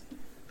make sense.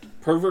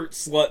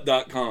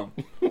 Pervertslut.com.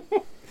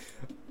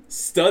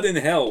 Stud in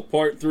Hell,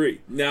 Part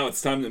 3. Now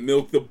it's time to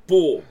milk the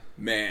bull,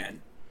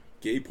 man.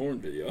 Gay porn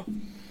video.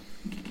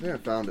 Yeah, I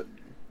found it.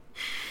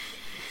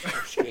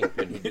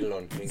 Kingpin, he did it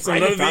on Kingpin. So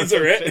none of these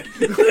are it.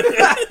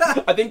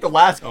 I think the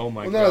last. Oh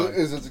my Well, no, god.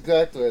 it's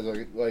exactly as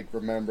I like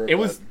remember. It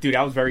was, dude.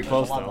 I was very A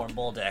close lot more though.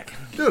 bull dick.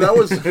 dude. That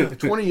was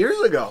 20 years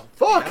ago.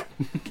 Fuck.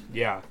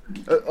 Yeah.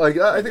 Like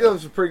I think that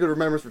was a pretty good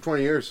remembrance for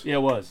 20 years. Yeah,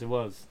 it was. It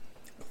was.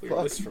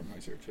 Clear this from my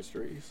search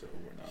history, so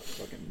we're not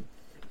fucking...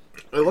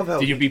 I love how.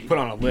 Did you be put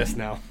on a list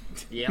now?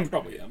 Yeah.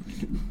 Probably am.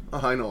 Oh,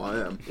 I know I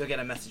am. You'll get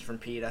a message from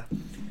PETA.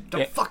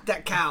 Don't Yeah. fuck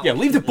that cow. Yeah,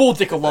 leave the bull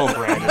dick alone,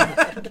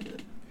 Brandon.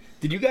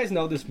 Did you guys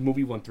know this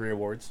movie won 3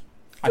 awards?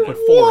 I put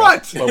 4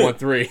 What? up, but won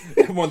 3.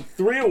 It won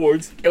 3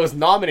 awards. It was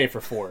nominated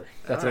for 4.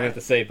 That's what I have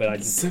to say, but I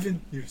just...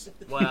 7 years.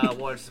 Well,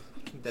 awards.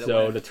 Did it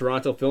So win? the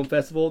Toronto Film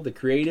Festival, the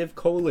Creative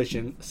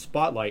Coalition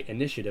Spotlight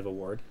Initiative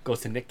Award goes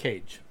to Nick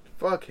Cage.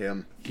 Fuck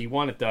him. He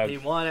won it, Doug. He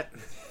won it.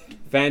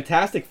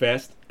 Fantastic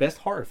Fest, Best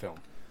Horror Film.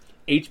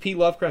 HP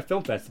Lovecraft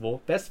Film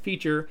Festival, Best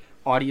Feature,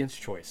 Audience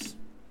Choice.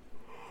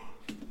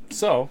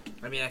 So,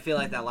 I mean, I feel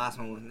like that last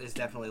one is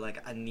definitely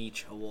like a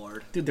niche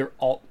award. dude, they're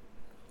all...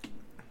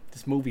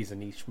 This movie's a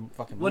niche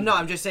fucking movie. Well, no,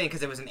 I'm just saying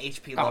because it was an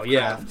HP Oh, Lovecraft.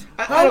 yeah.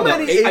 I How don't know.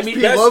 many I HP mean,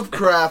 that's-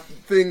 Lovecraft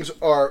things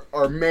are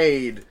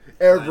made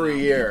every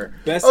year?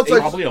 Best Oh, it's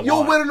like, probably a you'll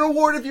lot. win an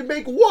award if you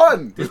make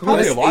one.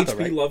 Probably Best a lot, though, HP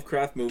right?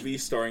 Lovecraft movie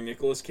starring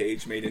Nicolas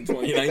Cage made in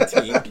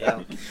 2019.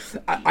 Yeah.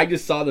 I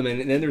just saw them,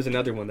 and then there's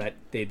another one that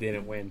they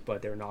didn't win,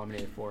 but they were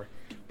nominated for.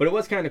 But it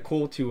was kind of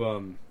cool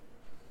to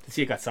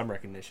see it got some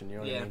recognition. You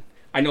know what I Yeah. mean?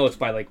 I know it's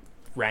by like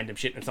random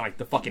shit. It's not like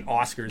the fucking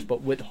Oscars,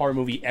 but what horror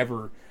movie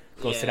ever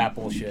goes to Yeah. that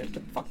bullshit?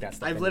 But fuck that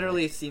stuff. I've anyway.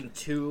 literally seen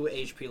 2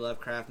 HP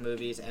Lovecraft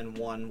movies, and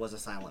one was a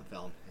silent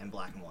film in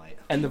black and white.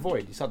 And The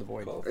Void. You saw The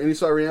Void. And you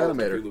saw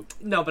Reanimator.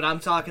 No, but I'm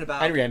talking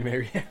about I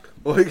Reanimator. Yeah.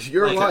 Well,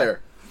 you're a Like-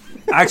 liar.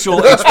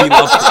 Actual HP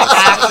Lovecraft.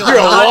 actual. You're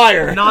a not-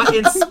 liar. Not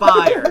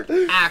inspired.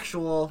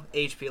 Actual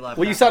HP Lovecraft.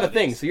 Well, you saw The movies.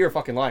 Thing, so you're a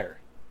fucking liar.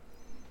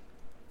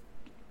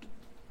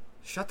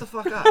 Shut the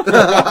fuck up.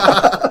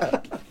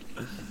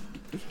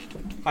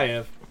 I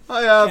have.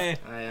 I have. Eh.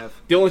 I have.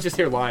 Dylan's just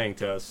here lying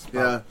to us.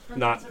 Yeah.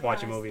 Not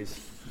watching movies.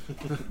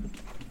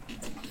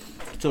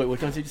 So wait,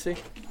 which ones did you see?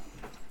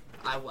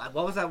 What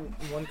was that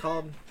one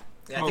called?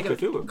 Yeah, Call of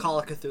Cthulhu. Call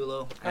of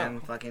Cthulhu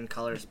and fucking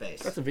Color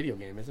Space. That's a video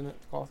game, isn't it?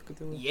 Call of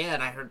Cthulhu. Yeah,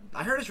 and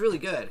I heard it's really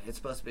good. It's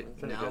supposed to be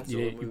no.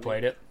 You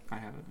played it? I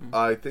haven't.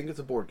 I think it's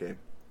a board game.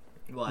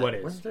 What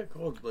is? What's that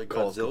called? Like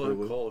Call of Godzilla?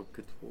 Cthulhu. Call of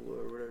Cthulhu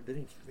or whatever.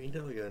 Didn't he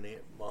have like a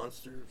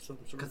monster of some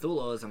sort?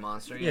 Cthulhu is a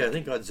monster. Yeah, I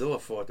think Godzilla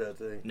fought that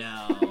thing.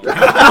 No.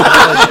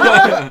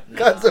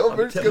 Godzilla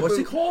vs. What's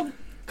it Cthulhu. called?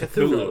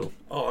 Cthulhu.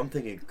 Oh, I'm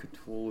thinking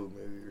Cthulhu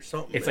maybe or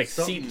something. It's like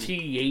something,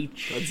 CTH.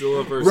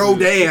 Godzilla versus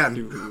Rodan.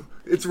 Cthulhu.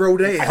 It's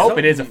Rodan. I hope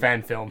it is a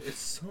fan film. It's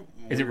something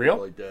Is it weird real?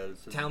 Like that.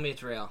 It's Tell me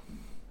it's real.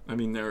 I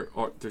mean, there's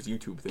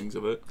YouTube things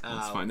of it.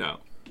 Let's Oh. find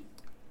out.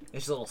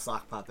 It's little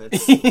sock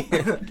puppets.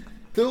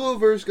 Cthulhu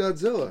vs.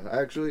 Godzilla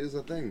actually is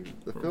a thing.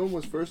 The film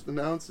was first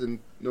announced in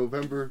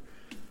November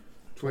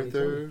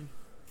 23rd,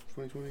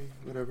 2020,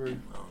 whatever. I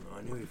don't know.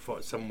 I knew he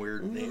fought some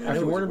weird name. I knew it After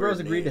was Warner a Bros.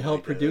 weird agreed to name help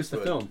like that, produce the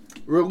but- film.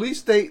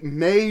 Release date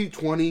May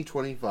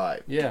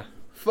 2025. Yeah.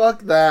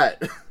 Fuck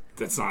that.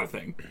 That's not a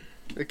thing.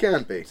 It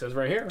can't be. It says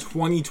right here.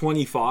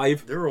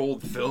 2025. They're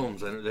old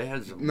films. And they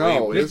had some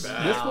No, way this-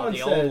 back. this No, one the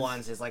says- old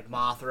ones is like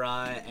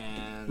Mothra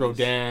and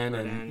Rodan Rodan,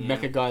 and yeah.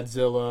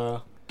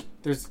 Mechagodzilla.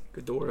 There's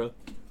Ghidorah.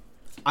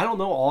 I don't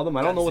know all of them.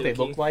 I don't know what they Godzuki.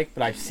 look like,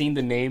 but I've seen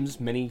the names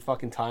many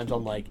fucking times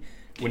on like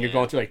when you're Yeah.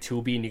 going through like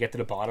Tubi and you get to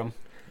the bottom.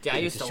 Yeah, I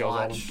It used just to shows all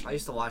watch. them. I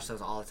used to watch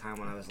those all the time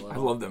when I was I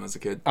little. loved them as a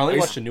kid. I only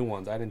used- watched the new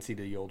ones. I didn't see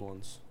the old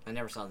ones. I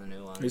never saw the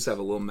new ones. I used to have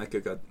a little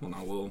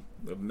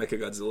the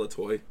Mechagodzilla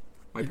toy.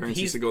 My parents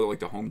He's- used to go to like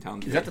the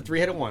hometown. Is that the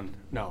 3-headed one?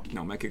 No,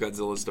 No,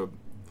 Mechagodzilla's the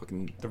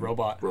fucking the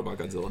robot. robot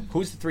Godzilla.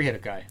 Who's the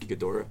 3-headed guy?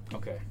 Ghidorah.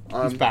 Okay, he's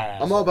I'm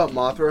badass. all about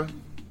Mothra.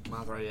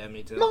 Mothra, yeah,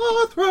 me too.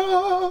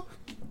 Mothra!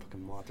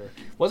 Fucking Mothra.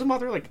 Wasn't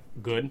Mothra like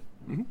good?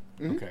 Mhm.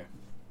 Okay.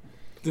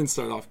 Didn't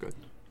start off good.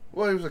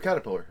 Well, he was a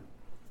caterpillar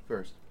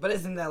first. But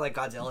isn't that like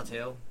Godzilla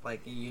too?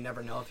 Like you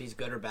never know if he's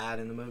good or bad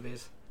in the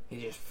movies.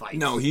 He just fights.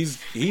 No, he's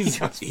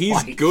just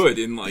he's fights. good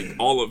in like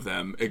all of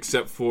them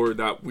except for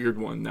that weird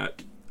one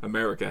that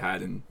America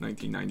had in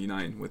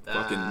 1999 with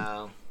fucking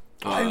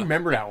I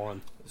remember that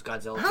one. It's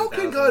Godzilla. How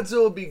can 2000.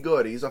 Godzilla be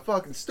good? He's a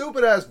fucking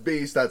stupid ass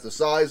beast that's the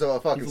size of a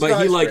fucking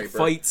But he like skyscraper.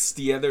 fights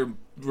the other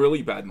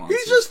really bad monsters.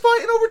 He's just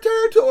fighting over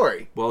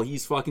territory. Well,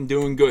 he's fucking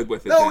doing good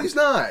with it. No, then. he's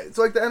not. It's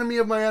like the enemy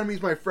of my enemy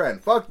is my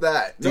friend. Fuck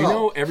that. Do you No.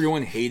 know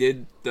everyone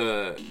hated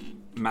the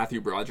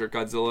Matthew Broderick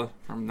Godzilla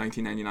from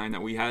 1999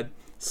 that we had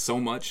so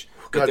much?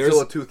 But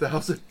Godzilla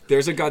 2000?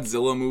 There's a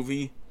Godzilla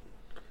movie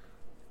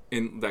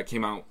that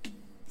came out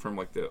from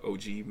like the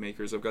OG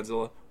makers of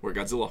Godzilla, where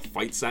Godzilla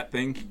fights that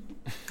thing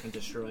And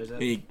destroys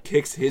and it. he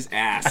kicks his I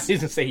ass. was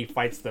gonna say he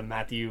fights the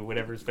Matthew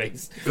whatever's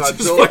face.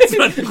 Godzilla.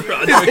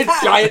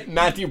 It's giant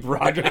Matthew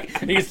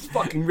Broderick, and he just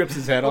fucking rips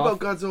his head What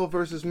off. about Godzilla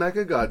versus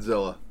Mecha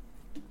Godzilla?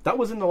 That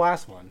was in the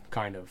last one,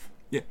 kind of.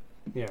 Yeah.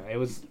 Yeah, it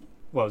was.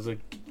 Well, it was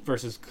like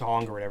versus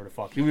Kong or whatever the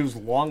fuck. It was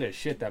long as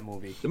shit. That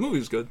movie. The movie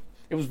was good.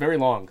 It was very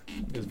long.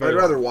 It was very I'd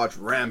rather long. watch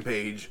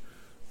Rampage.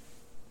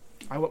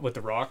 I went with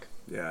The Rock.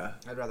 Yeah.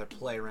 I'd rather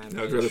play Rampage.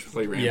 I'd rather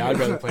play Rampage. Yeah, I'd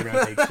rather play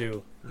Rampage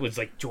too. It was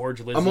like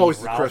George, Lizzie, I'm always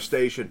the Ralph.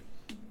 crustacean.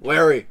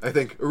 Larry, I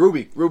think.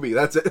 Ruby,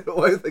 that's it.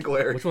 Why I think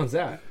Larry? Which one's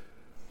that?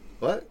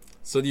 What?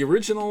 So the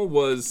original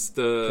was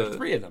The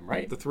three of them,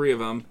 right? the three of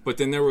them, but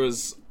then there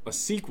was a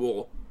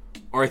sequel,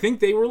 or I think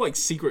they were like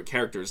secret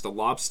characters. The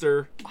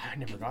lobster. I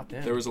never got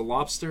that. There was a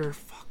lobster.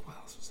 Fuck, what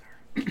else was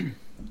there?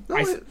 No,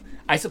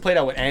 I used to play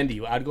that with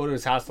Andy. I'd go to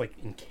his house like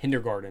in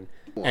kindergarten,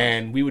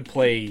 and we would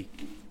play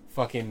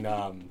fucking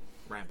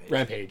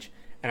Rampage.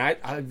 And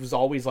I was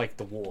always like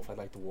the wolf. I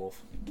like the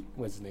wolf.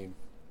 What's his name?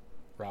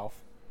 Ralph.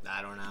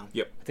 I don't know.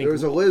 Yep, I think.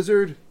 There's a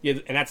lizard. Yeah,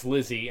 and that's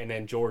Lizzie, and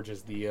then George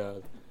is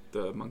the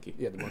the monkey.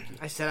 the monkey.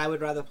 I said I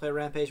would rather play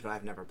Rampage, but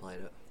I've never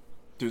played it.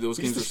 Dude, those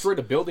He just games destroyed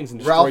the buildings and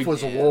destroyed Ralph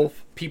was a Yeah.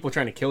 wolf. people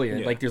trying to kill you.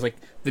 Yeah. Like there's like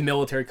the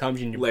military comes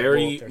and you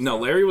Larry. No,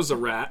 Larry was a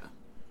rat.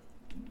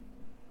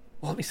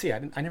 Well, let me see. I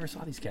never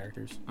saw these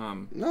characters.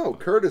 No,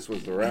 Curtis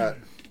was the rat.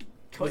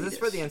 Was this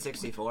for the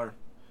N64?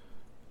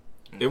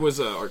 It was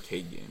an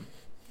arcade game.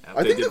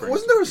 I They think did that, bring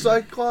wasn't there a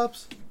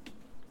Cyclops?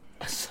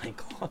 A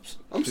Cyclops.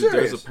 I'm Dude,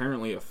 serious. there's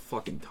apparently a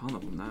fucking ton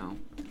of them now.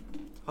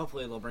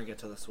 Hopefully they'll bring it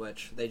to the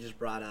Switch. They just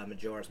brought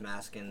Majora's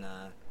Mask in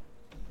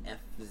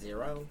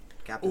F-Zero,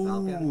 Captain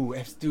Falcon. Ooh,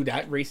 dude,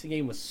 that racing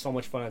game was so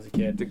much fun as a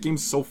kid. The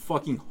game's so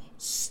fucking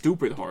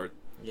stupid hard.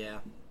 Yeah.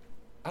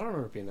 I don't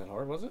remember it being that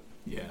hard, was it?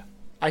 Yeah.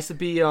 I used to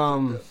be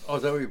Oh,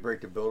 is that where you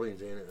break the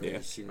buildings in it?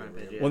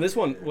 Yeah. Well, this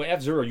one, with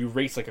F-Zero, you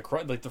race like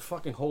like the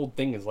fucking whole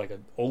thing is like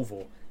an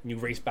oval, and you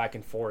race back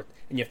and forth,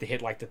 and you have to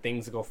hit like the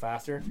things to go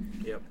faster.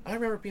 Yep. I don't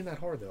remember it being that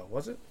hard though,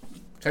 was it?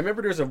 I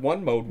remember there's a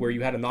one mode where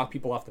you had to knock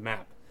people off the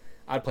map.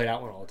 I'd play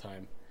that one all the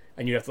time,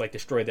 and you have to like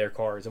destroy their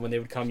cars, and when they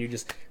would come, you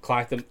just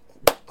clap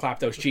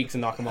those cheeks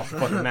and knock them off the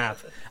fucking map.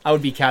 I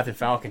would be Captain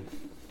Falcon,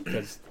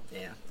 because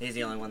Yeah. He's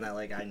the only one that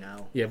I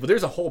know. yeah, but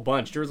there's a whole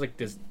bunch. There was like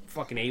this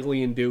fucking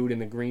alien dude in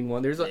the green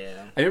one. There's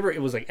Yeah. I remember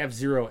it was like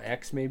F-Zero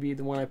X maybe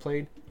the one I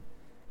played.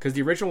 Because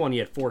the original one, you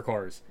had 4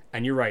 cars.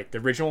 And you're right, the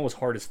original one was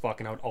hard as fuck,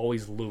 and I would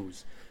always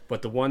lose.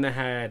 But the one that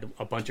had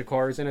a bunch of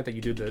cars in it that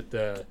you do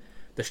the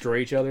destroy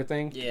each other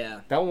thing,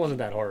 Yeah. that one wasn't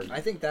that hard.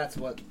 I think that's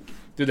what.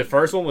 Dude, the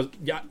first one was...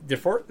 Yeah, the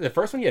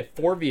first one you had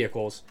 4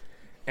 vehicles,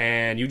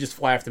 and you just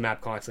fly off the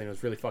map constantly, and it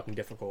was really fucking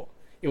difficult.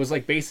 It was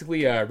like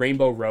basically a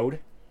Rainbow Road,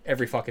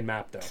 every fucking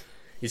map, though.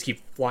 You just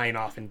keep flying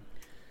off and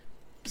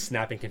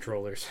snapping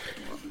controllers.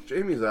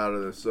 Jamie's out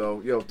of this,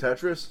 so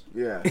Tetris?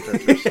 Yeah,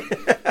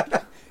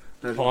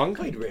 Tetris. Pong?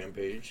 Played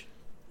Rampage.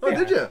 Oh,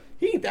 did you?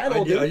 He ain't that I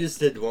old, did, I dude. just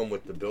did the one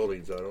with the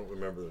buildings. I don't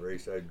remember the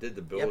race. I did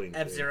the Yep. building.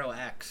 F-Zero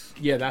X.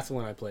 Yeah, that's the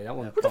one I played. That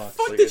one Where the sucks.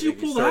 fuck did you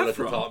pull that at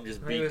from? the top and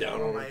just beat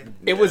down on it.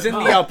 It was in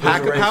the Yeah.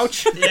 alpaca There's a race.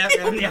 pouch.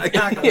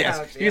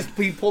 Yeah, Yes,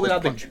 he pulled it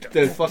out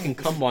the fucking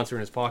cum monster in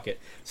his pocket.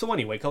 So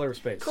anyway, Color of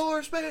Space.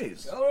 Color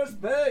Space. Color of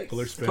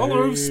Space.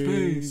 Color of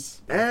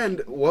Space.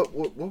 And what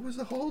was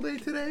the holiday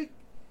today?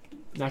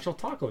 National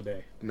Taco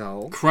Day.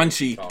 No.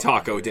 Crunchy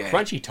Taco Day.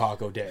 Crunchy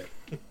Taco Day.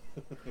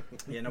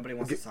 Yeah, nobody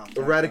wants to soft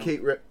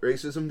Eradicate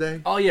Racism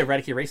Day? Oh yeah,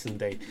 Eradicate Racism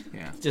Day.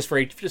 Yeah. Just for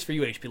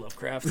you, H.P.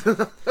 Lovecraft.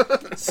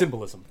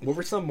 Symbolism. What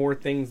were some more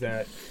things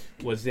that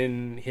was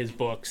in his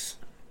books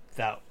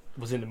that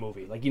was in the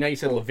movie? Like you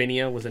said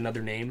Lavinia was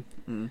another name.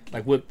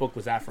 Like what book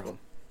was that from?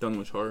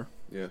 Dunwich Horror.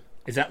 Yeah.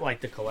 Is that like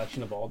the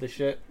collection of all this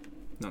shit?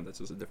 No, this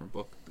is a different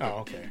book. Oh,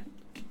 okay.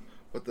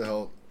 What the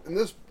hell? In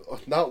this,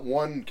 not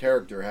one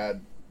character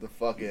had the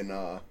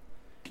fucking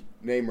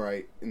name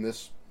right in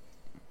this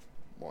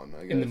one,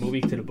 I guess. In the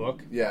movie to the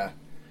book? Yeah.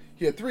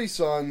 He had 3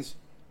 sons.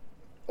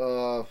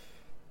 I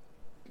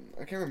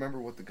can't remember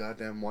what the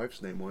goddamn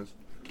wife's name was.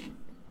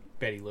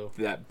 Betty Lou.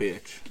 That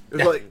bitch. It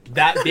was like,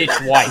 That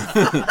bitch wife.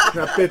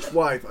 that bitch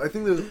wife. I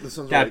think the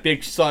son's That like,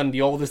 big son,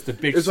 the oldest, the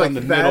big it's son,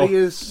 like the middle.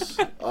 Thaddeus,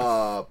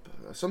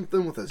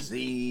 something with a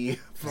Z.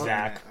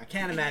 Zach. I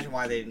can't imagine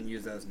why they didn't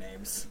use those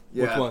names.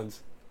 Yeah. Which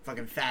ones?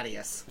 Fucking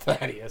Thaddeus.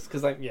 Thaddeus.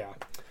 Because,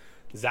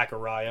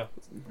 Zachariah.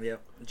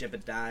 Yep.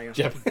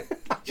 Jebediah.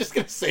 I'm just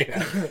going to say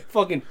that.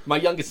 Fucking, my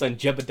youngest son,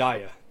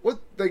 Jebediah. What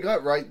they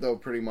got right, though,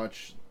 pretty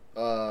much,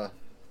 how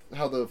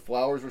the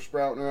flowers were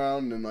sprouting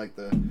around and, like,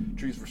 the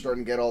trees were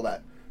starting to get all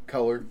that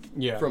color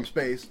Yeah. from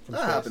space. That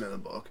space. happened in the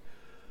book.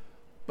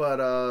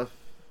 But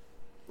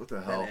what the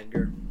Ben hell?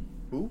 Edgar.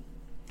 Who?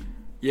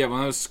 Yeah, when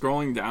I was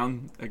scrolling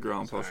down, Edgar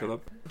Allan Poe Sorry. showed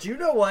up. Do you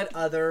know what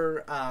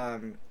other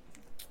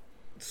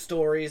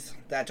stories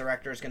that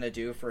director is going to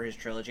do for his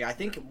trilogy? I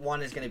think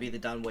one is going to be the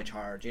Dunwich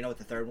Horror. Do you know what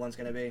the third one's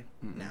going to be?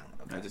 No.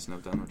 Okay. I just know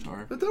Dunwich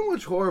Horror. The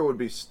Dunwich Horror would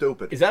be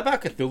stupid. Is that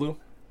about Cthulhu?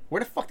 Where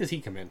the fuck does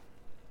he come in?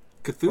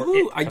 Or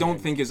Cthulhu, it I don't come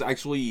in. think is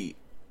actually...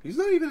 He's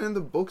not even in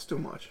the books too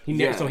much.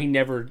 Yeah. Yeah. So he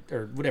never,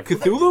 or whatever.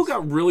 Cthulhu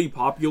got really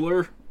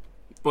popular,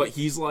 but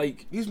he's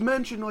like... He's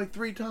mentioned like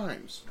 3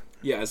 times.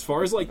 Yeah, as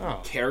far as like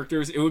Oh.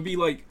 characters, it would be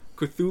like...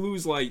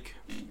 Cthulhu's like...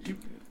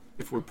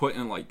 If we're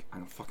putting in like, I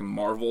don't know, fucking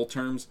Marvel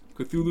terms,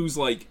 Cthulhu's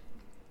like...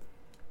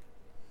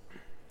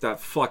 That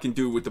fucking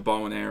dude with the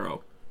bow and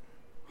arrow.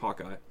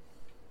 Hawkeye.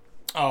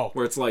 Oh,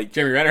 Where it's like...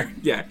 Jeremy Renner.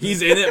 Yeah,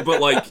 he's in it, but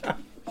like...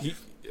 He...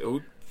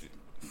 Who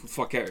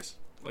fuck cares?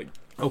 Like...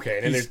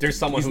 Okay, and then there's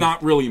someone He's who's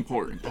not really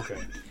important. Okay.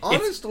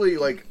 Honestly,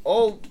 like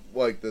all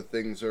like the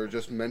things are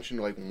just mentioned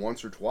like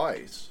once or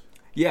twice.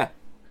 Yeah.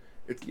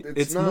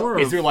 It's more not of-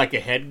 Is there like a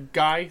head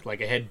guy,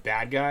 like a head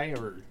bad guy,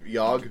 or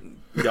Yog.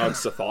 Yog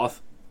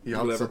Sothoth.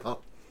 Yog Whatever. Sothoth.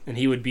 and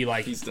he would be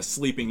like, He's the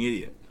sleeping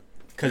idiot.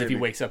 because if he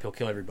maybe. wakes up, he'll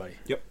kill everybody.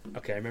 Yep.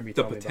 Okay, I remember you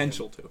The telling me about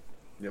potential to.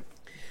 Yep.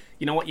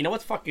 You know what? You know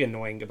what's fucking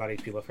annoying about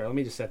H.P. Lovecraft? Let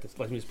me just set this.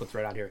 Let me just put this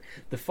right out here.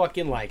 The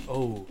fucking like,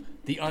 oh,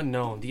 the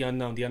unknown, the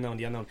unknown, the unknown,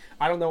 the unknown.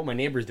 I don't know what my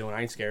neighbor's doing.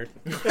 I ain't scared.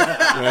 You know what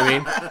I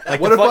mean? Like,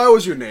 What the if fuck- I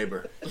was your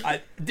neighbor?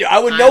 I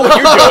would know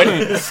what you're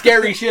doing.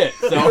 Scary shit.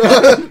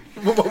 So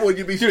Would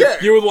you be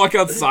scared? You would walk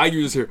outside,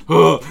 you just hear,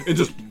 and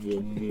just...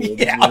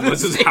 Yeah.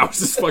 Unless his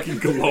house is fucking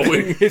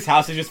glowing. his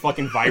house is just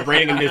fucking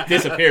vibrating and just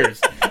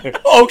disappears.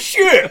 Oh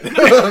shit!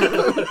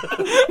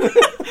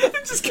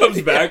 It just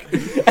comes back,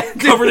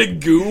 covered in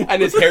goo.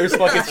 And his hair's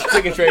fucking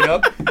sticking straight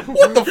up.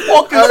 What the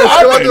fuck I is was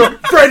happening? going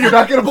to- Fred, you're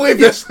not gonna believe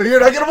this. You're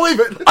not gonna believe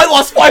it. I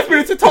lost 5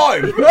 minutes of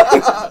time.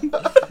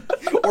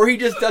 Or he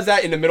just does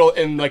that in the middle of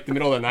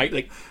the night,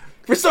 like,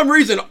 for some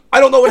reason, I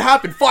don't know what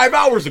happened 5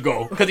 hours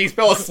ago, because he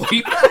fell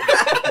asleep.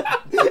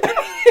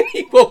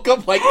 He woke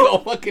up like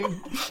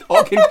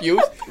all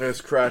confused.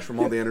 There's crash from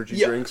all the energy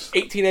Yeah, drinks.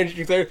 18 energy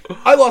drinks later.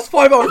 I lost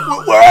 5 hours.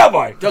 Where am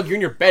I? Doug, you're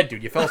in your bed,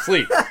 dude. You fell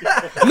asleep.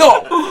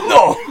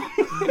 No.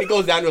 He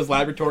goes down to his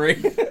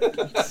laboratory.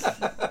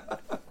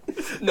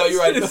 No, you're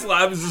right. His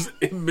lab is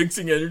just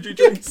mixing energy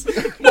drinks.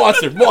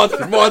 Monster,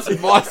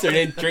 and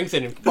then drinks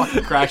it and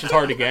fucking crashes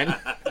hard again.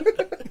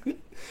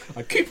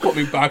 I keep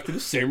coming back to the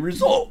same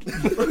result.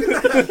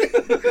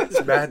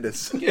 It's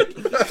madness.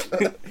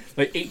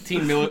 Like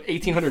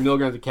 1,800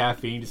 milligrams of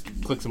caffeine just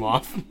clicks him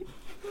off.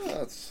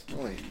 That's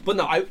funny. But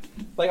no, I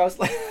was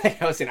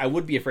saying, I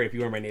would be afraid if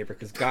you were my neighbor,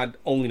 because God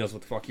only knows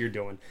what the fuck you're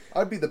doing.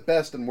 I'd be the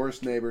best and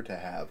worst neighbor to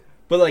have.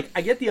 But like,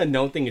 I get the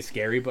unknown thing is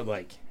scary, but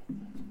like,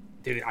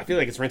 dude, I feel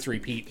like it's rinse and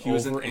repeat. He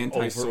was an over and over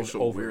and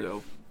antisocial over.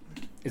 weirdo.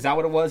 Is that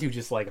what it was? He was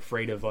just like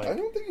afraid of I like.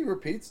 don't think he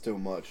repeats too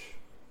much.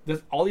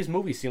 All these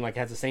movies seem like it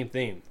has the same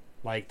theme.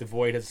 Like The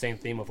Void has the same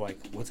theme of like,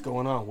 what's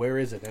going on? Where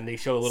is it? And they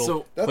show a little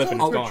So, That's clip how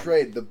and it's it's gone.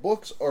 portrayed. The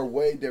books are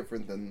way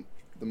different than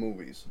the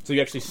movies. So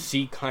you actually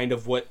see kind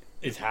of what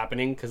is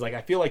happening, because like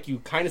I feel like you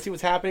kind of see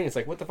what's happening. It's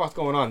like, what the fuck's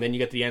going on? Then you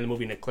get to the end of the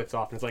movie and it clicks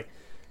off, and it's like,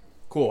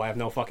 cool. I have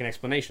no fucking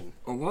explanation.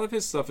 A lot of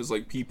his stuff is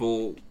like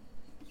people...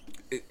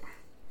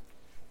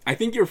 I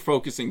think you're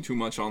focusing too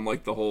much on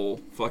like the whole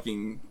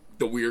fucking...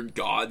 the weird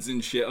gods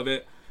and shit of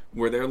it,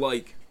 where they're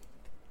like...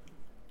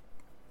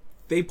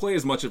 They play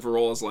as much of a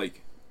role as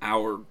like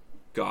our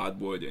god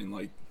would in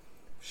like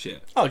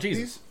shit. Oh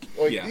Jesus!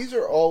 Yeah. These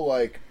are all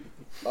like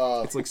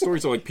It's like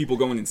stories of like people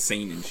going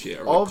insane and shit.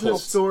 Or, all like, of his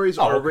cults. stories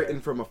Oh, are okay.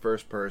 written from a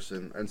first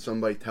person and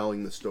somebody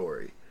telling the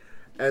story.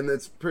 And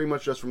it's pretty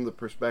much just from the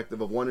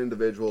perspective of one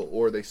individual,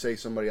 or they say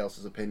somebody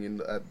else's opinion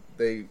that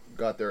they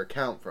got their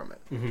account from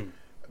it. Mm-hmm.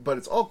 But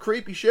it's all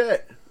creepy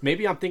shit.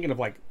 Maybe I'm thinking of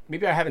like,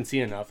 maybe I haven't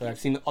seen enough. And I've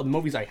seen all the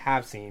movies I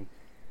have seen.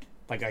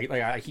 Like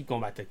I keep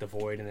going back to like The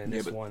Void and then Yeah,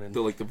 this but one. And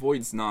the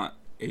Void's not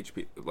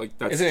HP. Like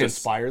that's isn't it just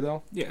inspired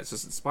though? Yeah, it's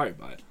just inspired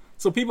by it.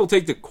 So people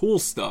take the cool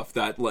stuff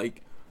that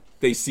like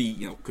they see,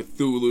 you know,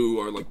 Cthulhu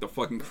or like the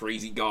fucking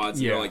crazy gods,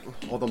 and Yeah. they're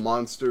like, All the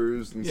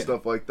monsters and Yeah.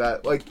 stuff like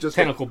that. Like just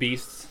Tentacle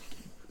beasts.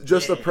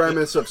 the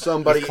premise of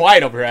somebody It's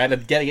quiet over here. I had to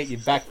get you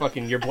back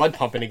fucking your blood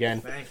pumping again.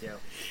 Thank you.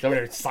 It's over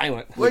there, it's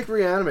silent. like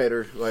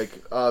Reanimator, like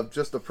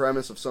just the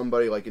premise of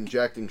somebody like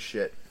injecting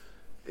shit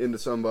into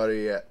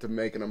somebody to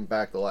making them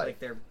back to life. Like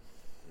they're.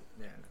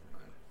 Yeah, never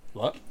mind.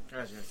 What?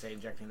 I was gonna say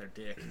injecting their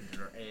dick into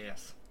their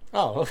ass.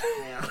 Oh,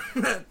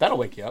 Yeah. that'll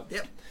wake you up.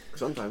 Yep.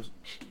 Sometimes.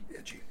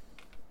 Itchy.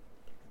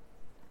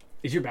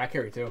 Is your back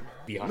hairy too?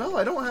 Behind. No,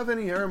 I don't have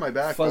any hair in my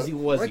back. Fuzzy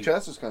but my wuzzy.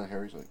 chest is kind of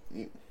hairy, so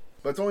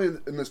but it's only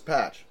in this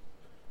patch.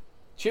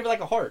 Shape it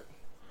like a heart.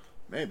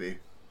 Maybe.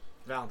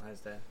 Valentine's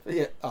Day.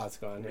 Yeah. Oh, it's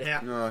gone.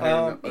 Yeah. No,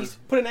 hair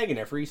Put an egg in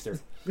there for Easter.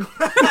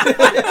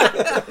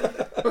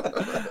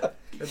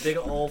 A big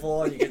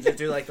oval, and you can just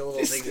do like the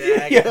little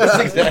zigzag. Yeah,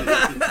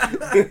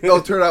 zigzag.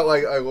 It'll turn out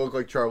like I look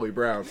like Charlie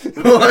Brown. I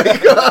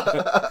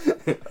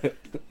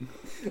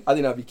think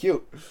that'd be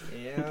cute.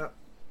 Yeah.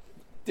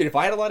 Dude, if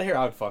I had a lot of hair,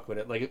 I would fuck with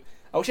it. Like,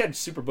 I wish I had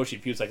super bushy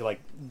pubes. I could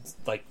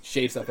like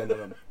shave stuff into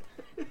them,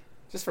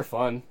 just for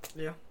fun.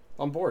 Yeah.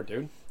 I'm bored,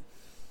 dude.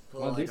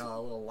 Like a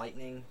little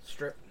lightning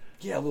strip.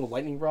 Yeah, a little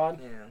lightning rod.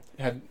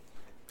 Yeah. Have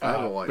I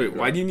don't like Wait,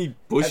 why do you need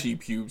bushy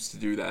pubes to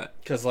do that?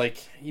 because like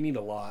you need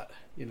a lot,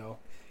 you know.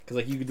 Because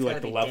like you could do It's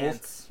like the gotta be levels.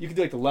 dense. You could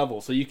do like the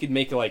levels, so you could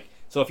make it like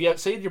so. If you have,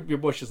 say your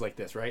bush is like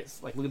this, right?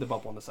 It's like look at the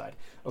bump on the side.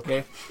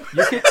 Okay,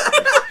 you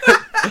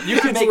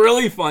could It's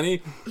really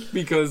funny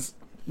because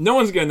no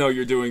one's gonna know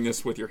you're doing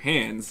this with your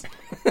hands.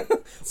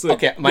 So,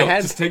 Okay, my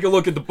hands- Just take a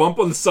look at the bump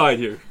on the side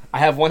here. I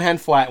have one hand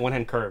flat, one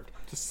hand curved.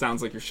 Just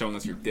sounds like you're showing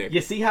us your dick.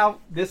 You see how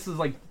this is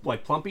like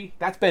plumpy?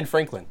 That's Ben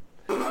Franklin.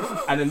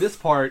 And then this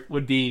part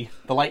would be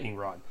the lightning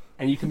rod.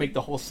 And you can make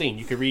the whole scene.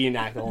 You could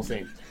reenact the whole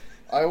scene.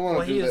 I want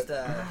Well, to he do used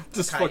that.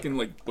 Just kite. fucking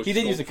like. Bush He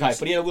did use a shoulders. kite,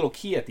 but he had a little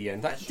key at the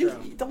end. That's Dude,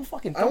 true. don't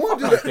fucking. I Don't want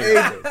to fuck do on the this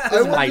Abe. thing.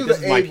 I want my- to do this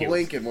is the my Abe pubes.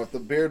 Lincoln with the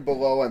beard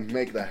below and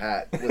make the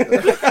hat. With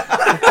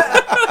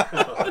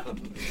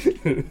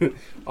it.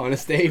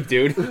 Honest Abe,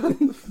 dude.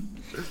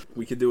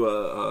 We could do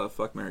a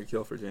fuck, marry,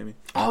 kill for Jamie.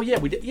 Oh yeah,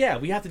 we did. Yeah,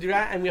 we have to do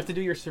that, and we have to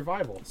do your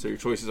survival. So your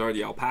choices are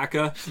the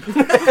alpaca,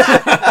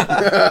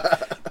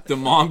 the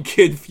mom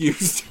kid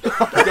fused.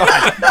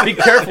 God, be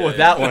careful with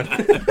that one.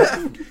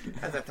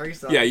 That's a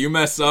threesome. Yeah, you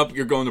mess up,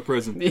 you're going to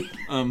prison.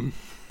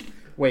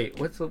 Wait,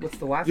 what's the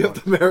last You one?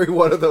 have to marry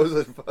one of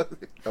those.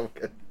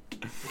 Okay.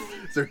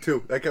 Is there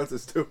two? That counts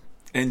as two.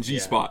 And G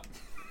spot.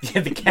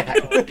 Yeah, the cat.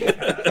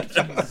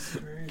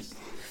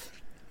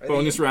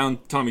 Bonus round,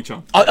 Tommy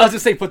Chung. I was gonna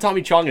say put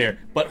Tommy Chong there,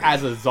 but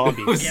as a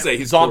zombie. Let's say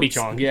his Zombie corpse.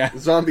 Chong, yeah.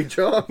 Zombie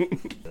Chong.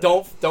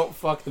 Don't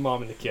fuck the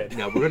mom and the kid.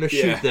 No, we're gonna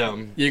Yeah. shoot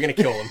them. You're gonna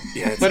kill them.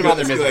 Yeah, it's Put a him out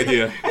good, their that's a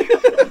misery.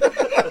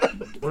 good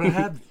idea. We're gonna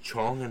have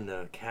Chong and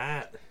the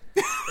cat.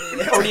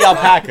 Or the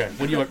alpaca.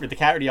 What do you want? The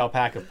cat or the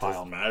alpaca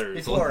pile? Matters.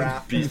 Before or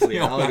after?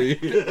 Bestiality.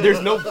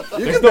 There's no. You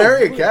There's can no.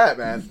 marry a cat,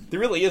 man. There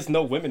really is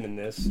no women in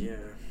this Yeah.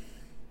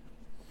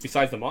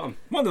 besides the mom.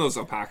 One of those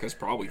alpacas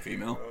probably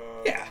female.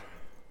 Yeah.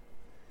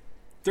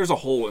 There's a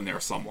hole in there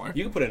somewhere.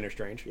 You can put it in there,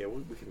 strange. Yeah,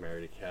 we can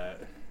marry the cat.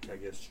 I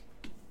guess.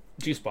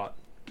 G spot.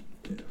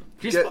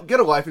 Get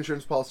a life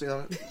insurance policy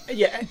on it.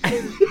 Yeah.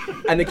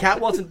 And the cat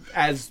wasn't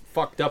as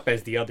fucked up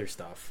as the other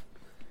stuff.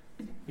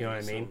 You know what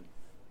I mean?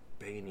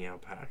 Banging the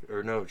alpaca,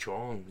 or no,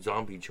 Chong,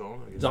 zombie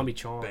Chong. I guess Zombie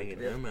Chong. banging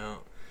him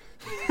out.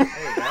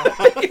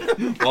 There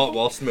you go.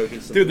 while smoking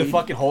some. Dude, the weed.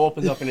 fucking hole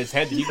opens up in his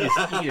head. You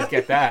can just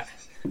get that.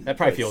 That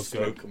probably feels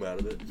Smoke good. come out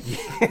of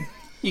it.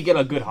 You get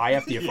a good high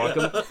after you fuck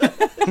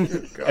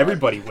him.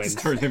 Everybody wins. Just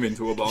turn him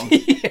into a bomb.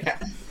 Yeah.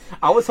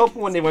 I was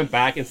hoping when they went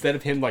back, instead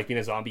of him like being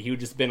a zombie, he would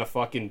just been a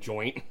fucking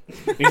joint.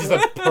 He's just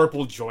a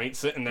purple joint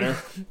sitting there.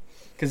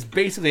 Because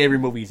basically every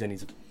movie he's in,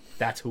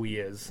 that's who he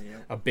is. Yeah.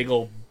 A big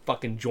old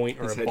fucking joint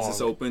or His a head's just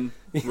bong. open,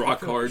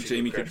 rock hard.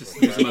 Jamie could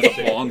just use him as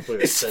a bong.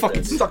 It's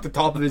fucking stuck to the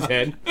top of his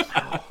head.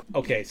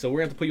 Okay, so we're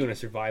going to have to put you in a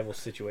survival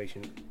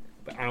situation.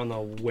 But I don't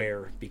know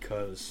where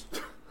because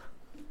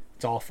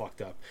it's all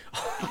fucked up.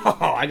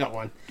 Oh, I got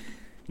one.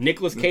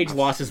 Nicolas Cage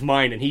lost his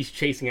mind and he's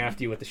chasing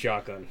after you with the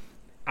shotgun.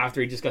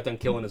 After he just got done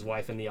killing his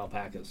wife and the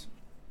alpacas.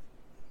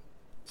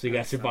 So you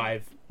gotta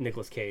survive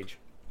Nicolas Cage.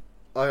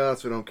 I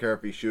honestly don't care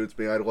if he shoots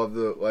me. I'd love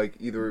to, like,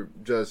 either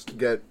just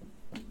get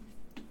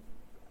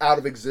out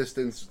of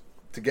existence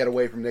to get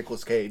away from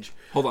Nicolas Cage.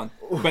 Hold on.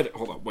 Wait.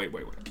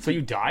 So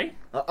you die?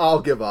 I'll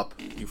give up.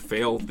 You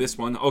fail this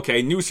one.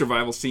 Okay, new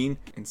survival scene.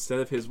 Instead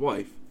of his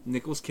wife,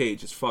 Nicolas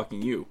Cage is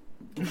fucking you.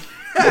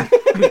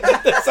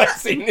 That's like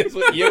seeing this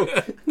with you.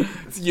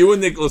 It's you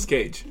and Nicolas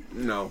Cage.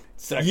 No.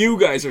 Sex. You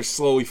guys are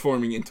slowly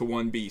forming into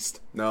one beast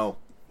No.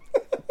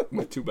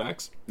 with two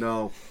backs.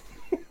 No.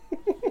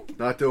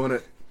 Not doing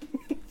it.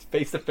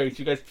 Face to face,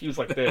 you guys fuse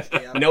like this.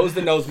 Yeah. Nose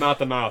to nose, mouth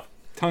to mouth.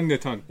 Tongue to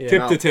tongue. Yeah.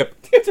 Tip No. to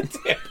tip. Tip to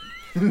tip.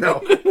 No.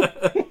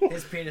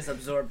 His penis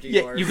absorbed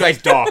Yeah, yours. you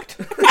guys docked.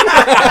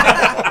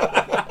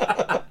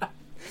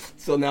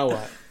 So now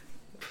what?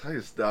 I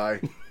just die.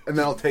 And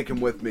then I'll take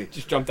him with me.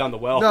 Just jump down the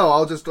well. No,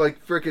 I'll just,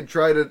 like, frickin'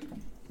 try to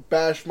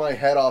bash my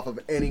head off of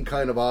any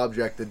kind of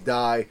object to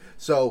die.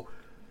 So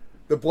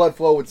the blood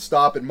flow would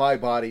stop in my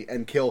body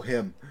and kill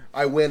him.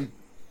 I win.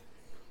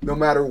 No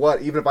matter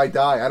what, even if I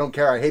die, I don't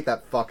care. I hate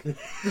that fuck.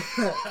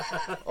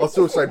 I'll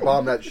suicide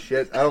bomb that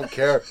shit. I don't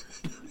care.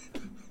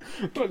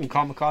 Fucking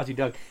kamikaze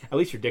Doug. At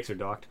least your dicks are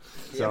docked.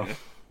 So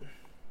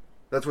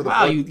That's where the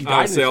wow, blood- you died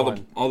I'd in say this all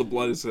one. the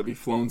blood is to be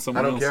flown I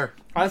somewhere don't else. care.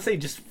 I'd say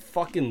just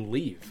fucking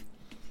leave.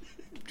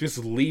 Just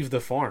leave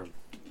the farm,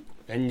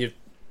 and you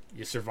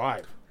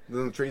survive.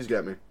 Then the trees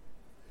get me.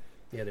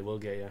 Yeah, they will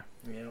get you.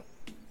 Yep.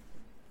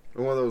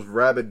 Or one of those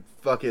rabid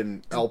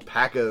fucking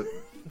alpaca.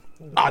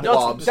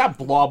 Blobs. That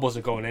blob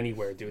wasn't going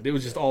anywhere, dude. It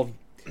was just all.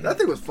 That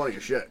thing was funny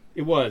as shit.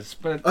 It was,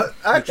 but Actually,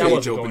 That wasn't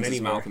Cage going opens his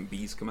anywhere. mouth and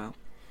bees come out.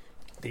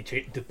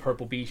 the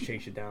purple bees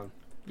chase you down.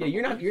 Yeah,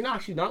 you're not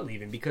actually not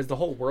leaving because the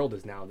whole world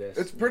is now this.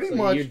 It's pretty So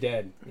much- you're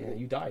dead. Yeah,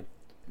 you died.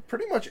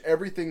 pretty much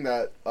everything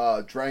that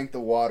drank the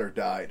water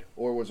died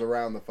or was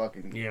around the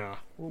fucking. Yeah.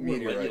 When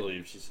Meteorite. you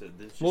leave, she said.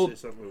 Did she Well- say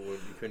something when you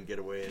couldn't get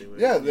away anyway?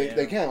 Yeah, Yeah.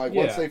 they can. Like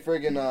once Yeah. they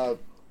friggin'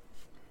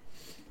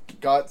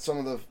 got some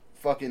of the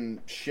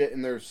fucking shit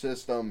in their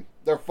system,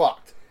 they're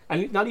fucked.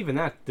 And not even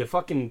that. The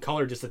fucking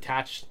color just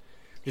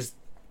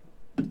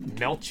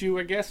melts you,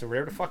 I guess, or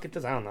whatever the fuck it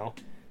does. I don't know.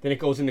 Then it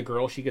goes into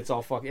girl. She gets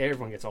all fucked.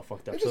 Everyone gets all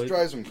fucked up. It just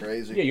drives them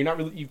crazy. Yeah,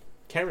 you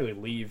can't really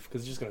leave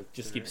because it's just gonna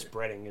keep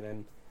spreading, and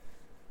then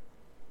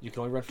you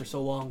can only run for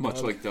so long.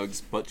 Much like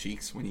Doug's butt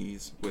cheeks when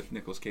he's with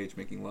Nicolas Cage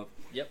making love.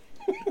 Yep.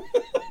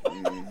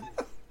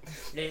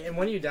 And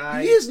when you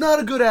die, He is not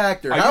a good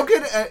actor. How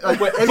can?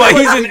 But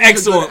he's an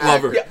excellent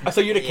lover. Yeah, so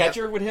you're the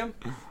catcher with him?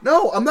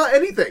 No, I'm not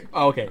anything.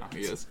 Oh, okay.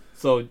 He is.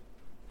 So, do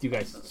you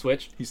guys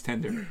switch? He's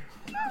tender.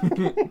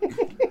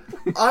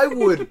 I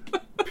would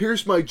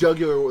pierce my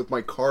jugular with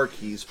my car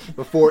keys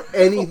before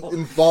any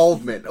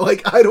involvement.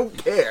 Like, I don't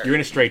care. You're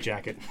in a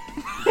straitjacket.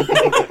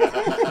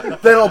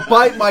 Then I'll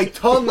bite my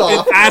tongue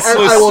off and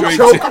assless I will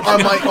choke straitjacket.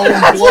 on my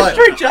own blood.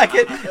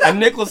 Straitjacket. And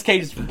Nicolas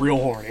Cage is real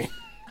horny.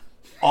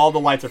 All the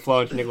lights are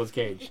flowing to Nicolas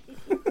Cage.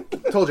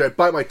 Told you I'd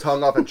bite my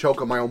tongue off and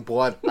choke on my own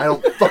blood. I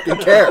don't fucking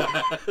care.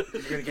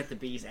 you're gonna get the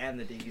B's and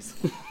the D's.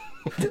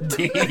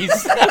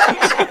 D's.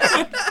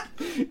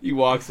 He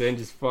walks in,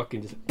 just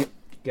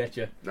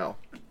getcha. No.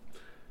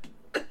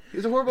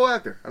 He's a horrible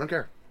actor. I don't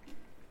care.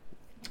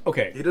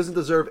 Okay. He doesn't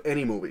deserve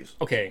any movies.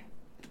 Okay.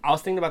 I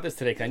was thinking about this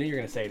today because I knew you were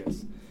going to say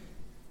this.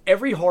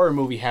 Every horror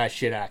movie has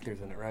shit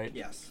actors in it, right?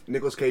 Yes.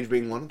 Nicolas Cage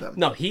being one of them.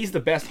 No, he's the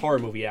best horror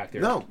movie actor.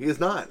 No, he is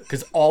not.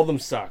 Because all of them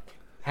suck.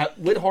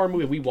 What horror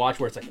movie we watch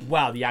where it's like,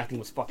 wow, the acting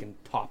was fucking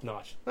top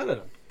notch? None of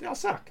them. They all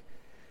suck.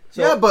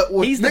 So Yeah, but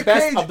with he's Nick the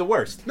best Cage- of the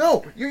worst.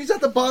 No, he's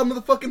at the bottom of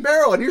the fucking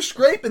barrel and you're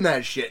scraping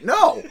that shit.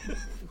 No.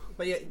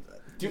 But you,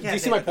 Do can't you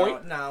see say my that, though.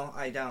 point? No,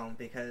 I don't,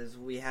 because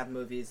we have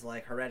movies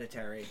like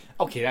Hereditary.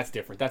 Okay, that's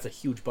different. That's a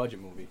huge budget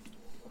movie.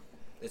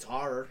 It's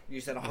horror.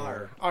 You said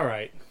horror. All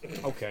right.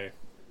 Okay.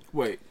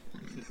 Wait.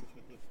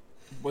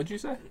 What'd you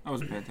say? I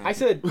wasn't paying attention. I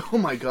said, Oh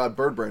my god,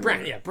 Bird Brain.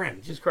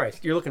 Brandon, Jesus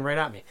Christ, you're looking right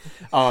at me.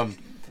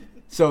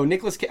 So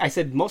Nicolas Cage, I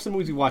said most of the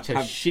movies we watch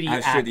have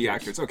shitty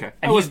actors. Okay. I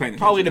And was he's paying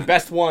probably the attention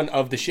best one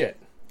of the shit.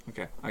 then.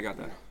 Okay, I got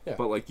that. Yeah.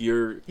 But like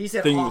your He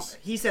said thing all. was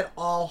He said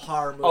all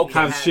horror movies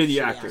have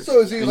shitty actors. So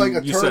is he And like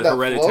a you turd said that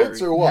Hereditary.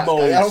 floats or what?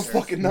 Most. I don't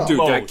fucking know. dude,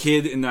 that Most.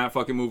 kid in that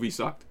fucking movie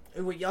sucked.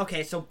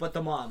 Okay, so but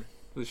the mom.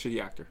 The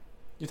shitty actor.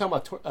 You're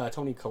talking about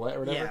Toni Collette or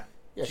whatever?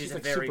 Yeah. She's a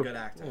like very super- good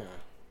actor. Yeah.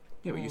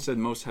 Yeah, but you said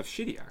most have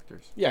shitty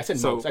actors. Yeah, I said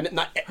So, most.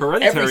 Not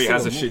Hereditary every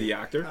has a single movie. shitty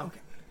actor. Okay.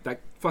 That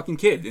fucking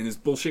kid in his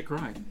bullshit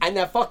crying. And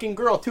that fucking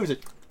girl, too, is a...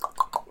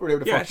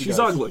 Whatever the Yeah, fuck she she's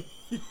does. ugly.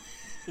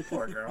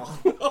 Poor girl.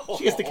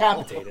 She gets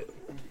decapitated.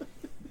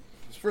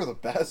 It's for the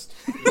best.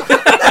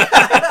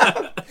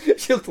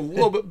 She looked a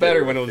little bit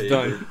better when it was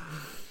done.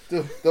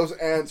 Dude, those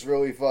ants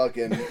really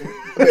fucking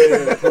made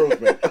an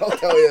improvement. I'll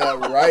tell you that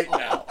right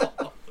now.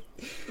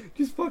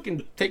 Just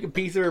fucking take a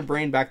piece of her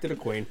brain back to the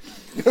queen.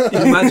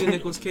 Imagine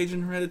Nicolas Cage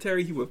in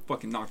Hereditary, he would have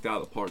fucking knocked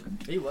out of the park.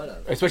 He would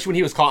have. Especially when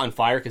he was caught on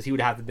fire, because he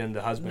would have to have been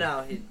the husband.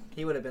 No,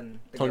 he would have been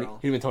the Tony, girl.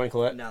 he'd have been Toni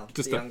Collette? No,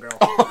 Just the a- young girl.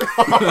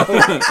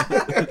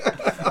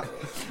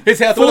 His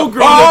head Full was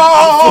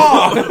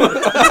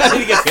grown,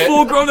 he gets hit.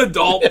 full grown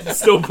adult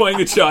still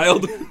playing a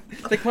child.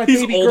 Like my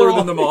He's baby older girl.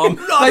 than the mom.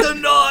 Not the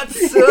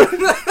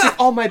nuts.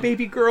 Oh, my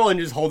baby girl, and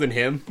just holding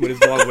him with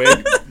his long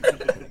wig.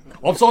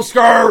 I'm so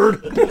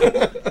scared.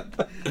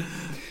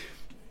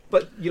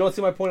 But you don't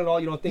see my point at all.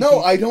 You don't think?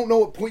 No, I don't know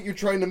what point you're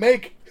trying to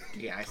make.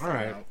 Yeah, I still All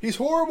right. know. He's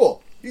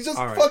horrible. He's just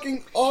All right.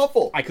 fucking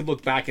awful. I could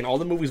look back in all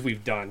the movies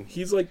we've done.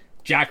 He's like,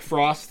 Jack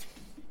Frost.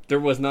 There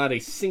was not a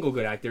single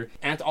good actor.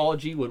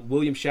 Anthology with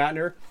William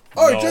Shatner.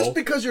 Or No. just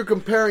because you're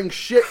comparing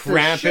shit to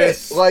Krampus.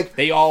 shit. Like,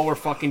 They all were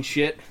fucking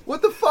shit.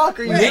 what the fuck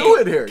are you Wait,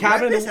 doing here?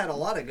 Cabin- Krampus had a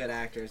lot of good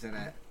actors in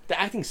it. The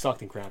acting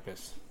sucked in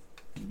Krampus.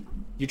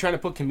 You're trying to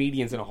put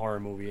comedians in a horror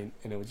movie, and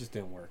it just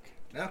didn't work.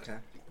 Okay.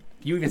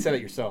 You even said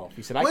it yourself.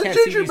 You said, I When can't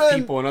see Ginger these Man-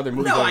 people in other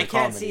movies. No, other I than can't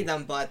comedy. see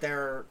them, but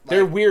they're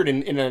They're like, weird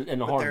in a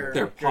but horror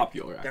they're movie.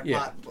 popular. They're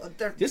Yeah. some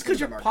Just because of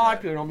you're them are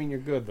popular don't mean you're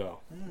good, though.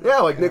 Yeah,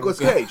 like Nicolas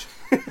Cage.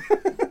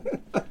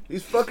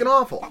 He's fucking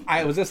awful.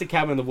 I was going to say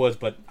Cabin in the Woods,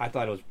 but I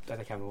thought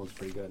Cabin in the Woods was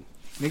pretty good.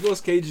 Nicolas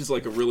Cage is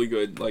like a really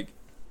good, like,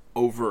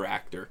 over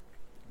actor.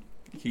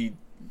 good.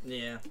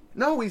 Yeah.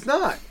 No, he's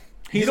not.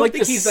 He's don't like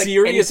think the he's, like,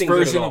 serious anything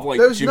good at version all. of like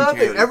There's Jim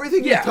nothing. Carrey.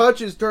 Everything Yeah. he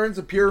touches turns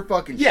to pure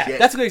fucking Yeah, shit.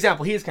 that's a good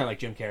example. He is kind of like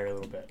Jim Carrey a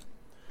little bit.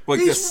 Like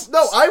He's, this.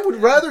 no, I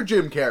would rather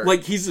Jim Carrey.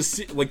 Like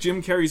like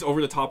Jim Carrey's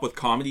over the top with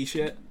comedy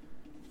shit,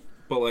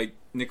 but like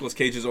Nicolas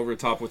Cage is over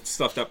the top with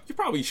stuff that you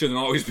probably shouldn't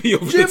always be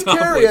over Jim the top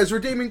Carrey with. has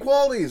redeeming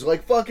qualities,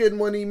 like fucking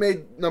when he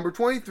made Number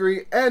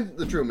 23 and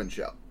The Truman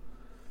Show.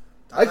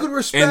 I could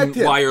respect And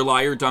him. Liar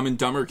Liar, Dumb and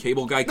Dumber,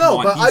 Cable Guy. Come No,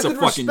 on, but I he's a could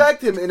fucking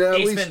respect him in at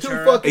Ace least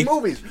Ventura. two fucking Ace-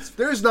 movies.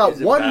 There's not He's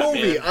in one Batman.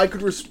 movie I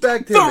could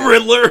respect him the in.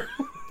 Riddler.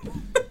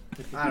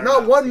 I don't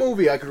Not know. one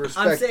movie I could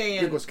respect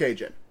saying- Nicolas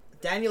Cage in.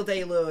 Daniel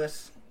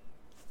Day-Lewis.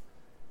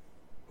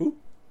 Who?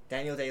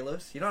 Daniel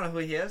Day-Lewis. You don't know who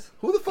he is?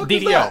 Who the fuck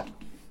is DDL. that?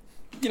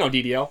 You know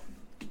DDL.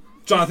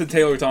 Jonathan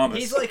Taylor Thomas.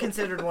 He's like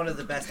considered one of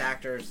the best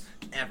actors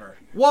ever.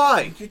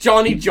 Why?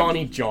 Johnny. He's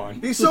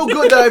so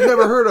good that I've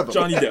never heard of him.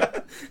 Johnny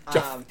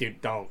Depp.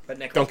 Dude, don't. But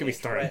Nicolas Don't get me Cage,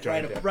 started. Right,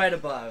 Johnny right, Depp. right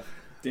above.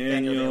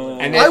 Daniel.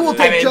 And I will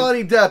take mean-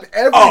 Johnny Depp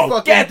every Oh,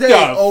 fucking get day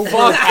the over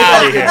fuck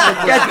out of here!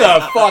 Get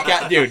the fuck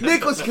out, dude.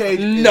 Nicolas Cage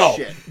No, is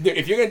shit. dude,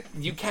 if you're gonna,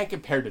 you can't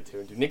compare the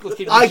two, dude. Nicolas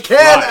Cage. I is can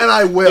tried. and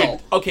I will.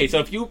 Dude, okay, so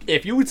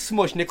if you would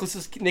smush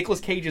Nicolas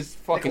Cage's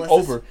fucking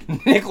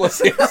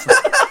Nicholas's? over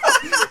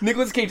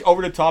Nicolas Cage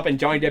over the top and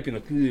Johnny Depp being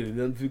like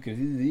I'm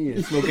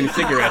fucking, smoking a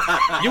cigarette,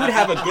 you would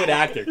have a good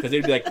actor because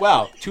they'd be like,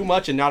 wow, too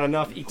much and not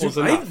enough equals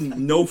I enough. have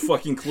no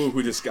fucking clue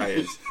who this guy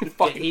is.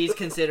 Fucking, He's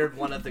considered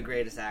one of the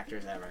greatest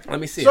actors ever. let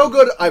me see. So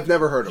good, I've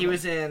never heard of He him.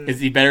 was in Is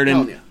he better than?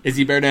 Hell yeah. Is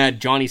he better than that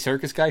Johnny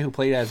Circus guy who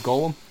played as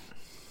Golem?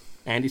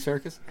 Andy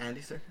Serkis?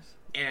 Andy Serkis.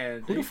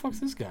 And Who the fuck's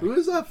this guy? Who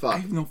is that I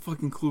fuck? have no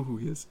fucking clue who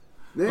he is.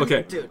 Name-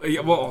 Okay, Dude.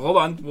 yeah, well, hold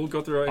on. We'll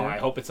go through it Oh, right I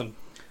here. hope it's some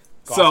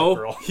Gossip So,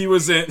 Girl. he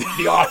was in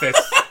The Office.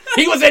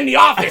 He was in The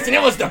Office, and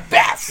it was the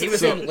best. he was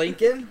So- in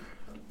Lincoln.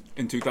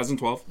 in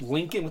 2012.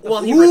 Lincoln. With the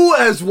Well, Who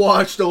has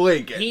watched a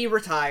Lincoln? he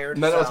retired.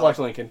 None of us so- watched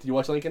Lincoln. Did you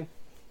watch Lincoln?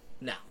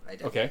 No, I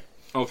didn't. Okay.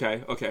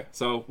 Okay.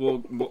 So,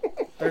 we'll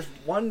There's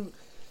one.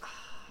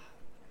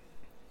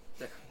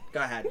 Go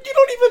ahead. You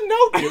don't even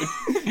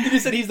know, dude. You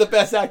just said he's the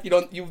best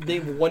actor. You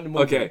named one movie.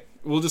 okay.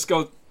 We'll just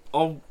go.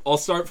 I'll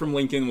start from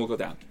Lincoln. We'll go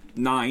down.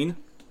 9.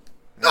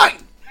 Nine.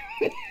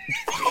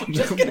 I'm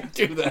just gonna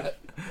do that.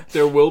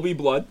 There Will Be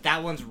Blood.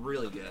 That one's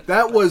really good.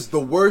 That was the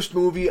worst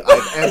movie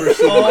I've ever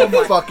seen Oh in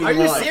my my! fucking Are you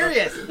life.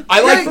 serious?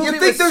 I like. Yeah, you movie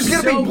think was there's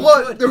gonna so be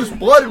blood? good. There was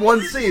blood in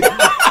one scene.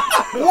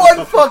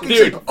 One fucking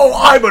Dude. scene. Oh,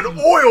 I'm an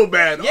oil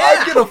man. Yeah.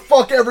 I'm gonna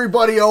fuck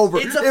everybody over.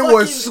 It's a It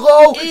was fucking-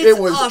 slow. it's It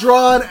was a-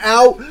 drawn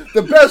out.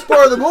 The best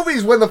part of the movie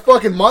is when the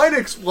fucking mine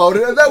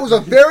exploded, and that was a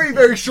very,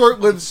 very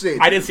short-lived scene.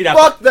 I didn't see that.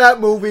 Fuck that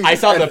movie. I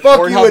saw and the fuck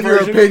Pornhub you and your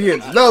version.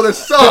 opinions. No, this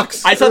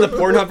sucks. I saw the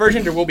Pornhub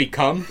version. There will be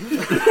cum,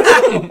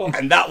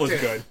 and that was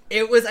good.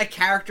 It was a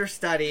character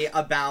study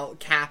about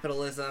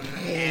capitalism,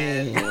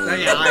 and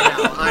yeah,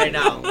 I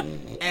know.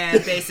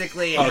 And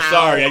basically, Oh, how,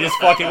 sorry. I just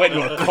fucking went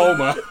into a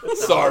coma.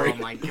 Sorry. Oh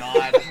my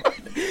god!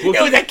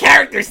 It was a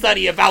character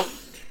study about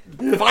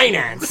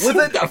finance. With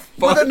What the a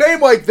fuck? name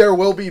like There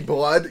Will Be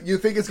Blood, you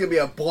think it's gonna be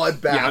a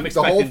bloodbath Yeah, I'm the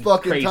whole expecting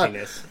fucking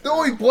craziness. time. The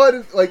only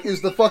blood like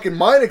is the fucking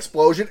mine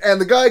explosion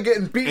and the guy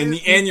getting beaten. And the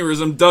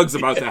aneurysm Doug's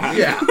about to have.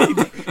 yeah,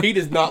 He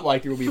does not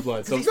like There Will Be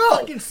Blood. So no,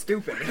 Fucking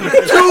stupid.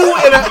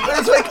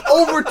 it's like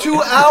over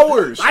 2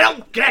 hours. I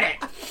don't get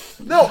it.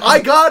 No, I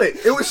got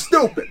it. It was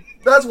stupid.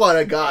 That's what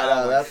I got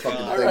out of that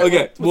fucking thing.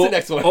 Okay. What's the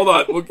next one? Hold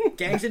on.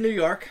 Gangs in New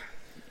York.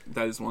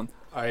 That is one.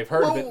 I've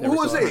heard Well, of it. who Never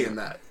was saw he it. in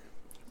that?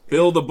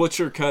 Bill the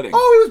Butcher Cutting.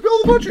 Oh, he was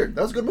Bill the Butcher.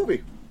 That was a good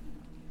movie.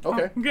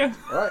 Okay, Okay.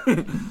 all right.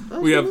 That was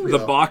We a have good movie, The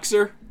though.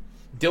 Boxer,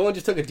 Dylan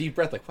just took a deep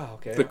breath, like, wow,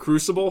 okay. The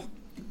Crucible,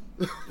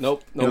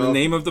 Nope. In the Nope.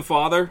 Name of the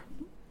Father,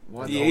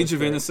 What? The Age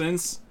of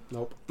Innocence,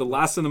 Nope. The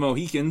Last of the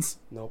Mohicans.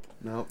 Nope.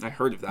 No, I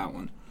heard of that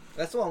one.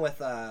 That's the one with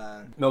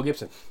Mel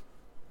Gibson.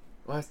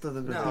 Last of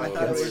the no, I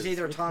thought it was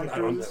either Tom I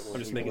don't know. Cruise I'm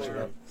just making shit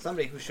or up.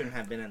 somebody who shouldn't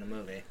have been in the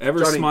movie. Ever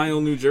Johnny-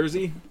 Smile, New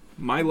Jersey,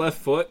 My Left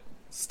Foot,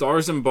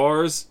 Stars and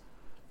Bars,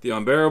 The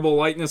Unbearable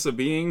Lightness of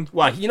Being,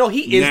 Wow, you know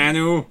he is.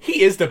 Nanu,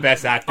 He is the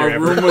best actor A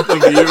ever. Room with a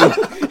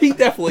View. He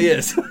definitely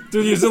is.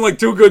 Dude, he's in like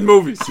 2 good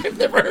movies. I've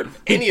never heard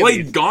of any He of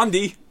played these.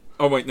 Gandhi.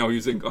 Oh wait, no, he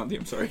was in Gandhi.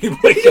 I'm sorry. He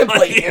played He didn't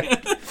play Gandhi.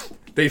 him.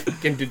 They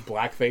fucking did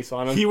blackface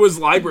on him. He was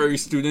library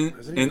student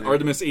Isn't he in great?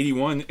 Artemis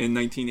 81 in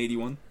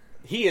 1981.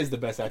 He is the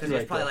best actor. Because he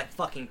was Right probably there. like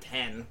fucking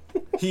 10.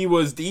 He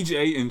was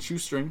DJ in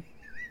Shoestring.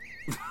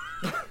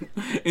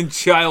 in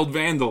Child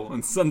Vandal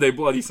and Sunday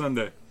Bloody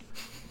Sunday.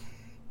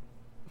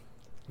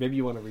 Maybe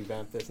you want to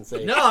revamp this and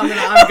say, No, I'm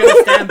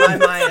gonna stand by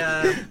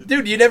my.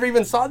 dude, you never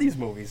even saw these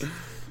movies.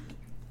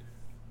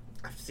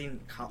 I've seen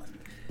Colin.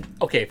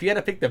 Okay, if you had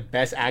to pick the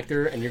best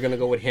actor and you're gonna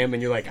go with him,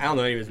 and you're like, I don't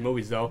know any of his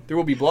movies though. There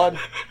Will Be Blood,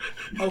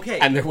 Okay.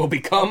 and There Will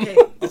Become Okay,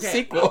 a okay.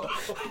 sequel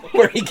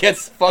where he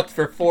gets fucked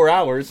for 4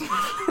 hours,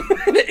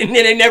 and then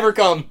they never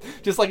come.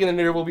 Just like in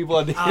There Will Be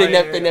Blood, Oh,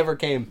 yeah. they never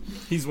came.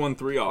 He's won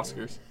 3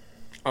 Oscars.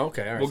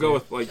 Okay, all right. We'll go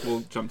with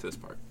we'll jump to this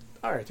part.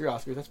 all right, 3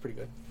 Oscars. That's pretty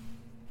good.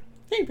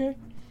 Ain't bad.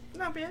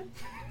 Not bad.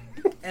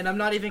 And I'm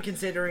not even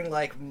considering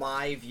like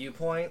my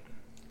viewpoint.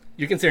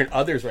 You're considering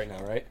others right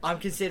now, right? I'm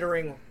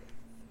considering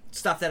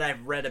stuff that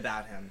I've read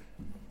about him.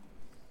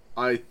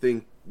 I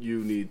think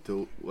you need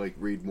to like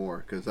read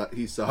more because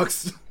he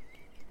sucks.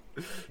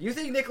 You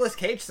think Nicolas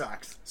Cage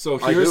sucks? I So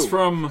here's do.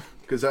 from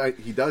Because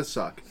he does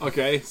suck.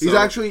 okay. He's so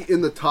actually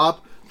in the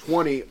top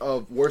 20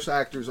 of worst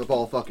actors of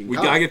all fucking we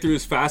time. gotta get through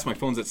this fast. My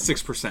phone's at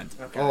 6%.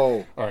 Okay.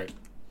 Oh, All right.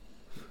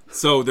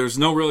 So there's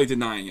no really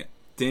denying it.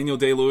 Daniel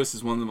Day-Lewis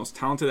is one of the most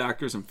talented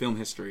actors in film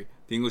history.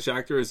 The English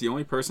actor is the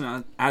only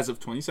person as of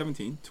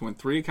 2017 to win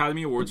 3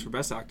 Academy Awards for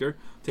Best Actor,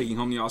 taking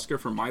home the Oscar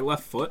for My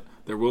Left Foot,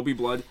 There Will Be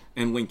Blood,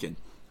 and Lincoln.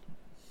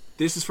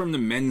 This is from the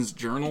Men's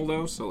Journal,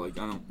 though, so like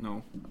I don't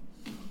know.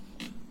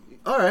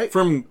 all right.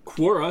 From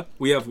Quora,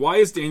 we have why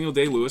is Daniel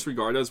Day-Lewis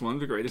regarded as one of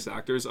the greatest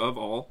actors of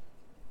all?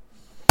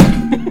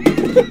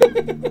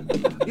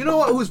 You know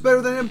what? Who's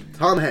better than him?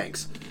 Tom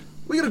Hanks.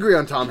 We can agree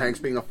on Tom Hanks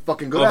being a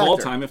fucking good Of actor. all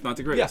time, if not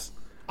the greatest.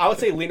 I would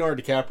say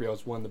Leonardo DiCaprio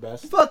is one of the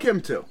best. Fuck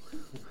him too.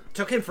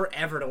 Took him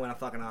forever to win a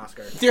fucking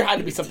Oscar. There had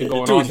to be something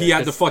going on. Dude, he there, had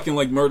to 'cause fucking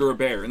like murder a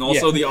bear, and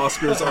also the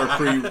Oscars are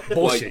pretty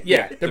Bullshit. Like,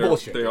 Yeah, they're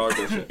bullshit. They are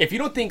bullshit. If you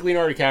don't think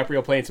Leonardo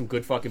DiCaprio playing some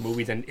good fucking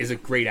movies and is a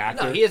great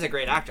actor, No, he is a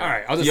great actor. all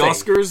right, I was The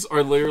just saying. Oscars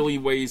are literally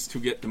ways to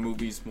get the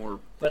movies more.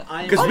 But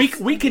I Because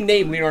we can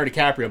name Leonardo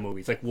DiCaprio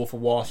movies like Wolf of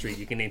Wall Street.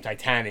 You can name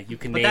Titanic. You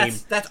can But name.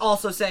 that's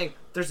also saying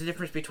there's a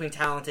difference between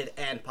talented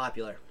and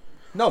popular.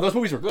 No, those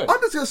movies were good. I'm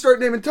just gonna start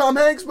naming Tom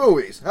Hanks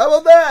movies. How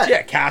about that?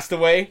 Yeah,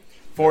 Castaway,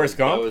 Forrest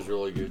That Gump. was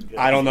really good.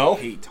 I don't know. I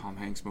hate Tom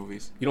Hanks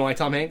movies. You don't like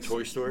Tom Hanks?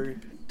 Toy Story.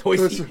 Toy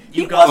Story.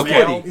 You got Okay.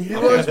 mail. He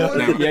was Never-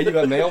 Woody. Yeah, you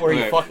got mail where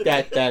he Right. fucked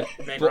that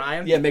Meg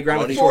Ryan? Yeah, Meg Ryan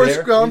with the Money short Forrest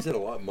hair. Gump. He's in a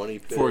lot of money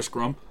pit. Forrest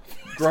Gump.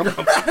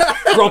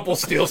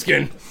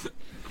 Rumpelstiltskin.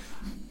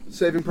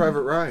 Saving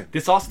Private Ryan.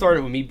 This all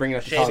started with me bringing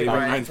up the Shaving talk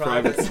Ryan's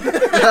about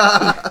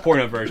Private.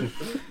 porno version.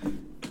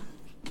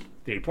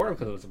 Dude, porno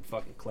because it was some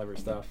fucking clever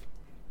stuff.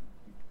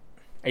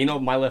 And you know,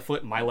 my left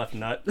foot, my left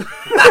nut.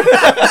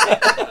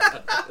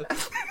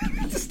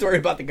 It's a story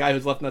about the guy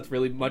whose left nut's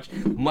really much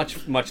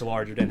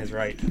larger than his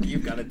right. You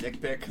got a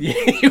dick pic. Yeah,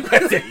 you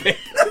got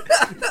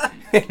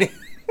it.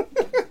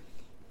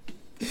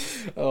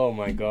 Oh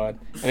my god!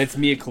 And it's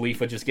Mia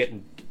Khalifa just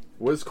getting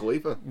Wiz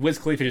Khalifa. Wiz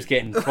Khalifa just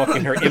getting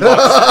fucking her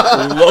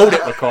inbox loaded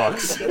with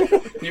cocks.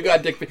 You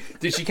got dick pic.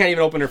 Dude, she can't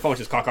even open her phone.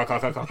 She's just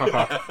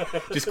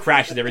cock. Just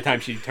crashes every time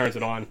she turns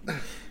it on.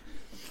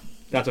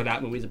 That's what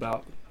that movie's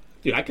about.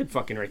 Dude, I could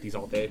fucking write these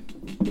all day.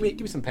 Give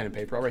me some pen and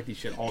paper. I'll write these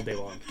shit all day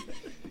long.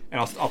 And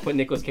I'll put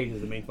Nicolas Cage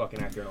as the main fucking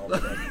actor in all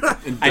of them.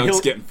 And And Doug's he'll-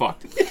 getting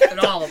fucked. And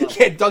all of them.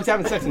 Yeah, Doug's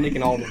having sex with Nick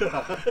and all of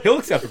them. He'll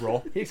accept the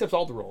role. He accepts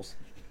all the roles.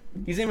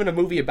 He's even in a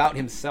movie about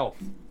himself.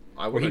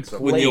 I Where would he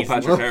accept With Neil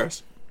Plays- Patrick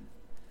Harris.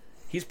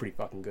 He's pretty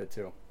fucking good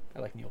too. I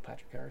like Neil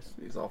Patrick Harris.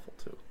 He's awful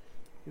too.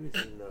 He was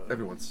in,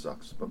 Everyone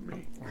sucks but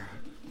me.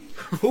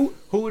 Who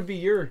would be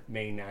your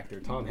main actor?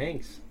 Tom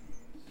Hanks.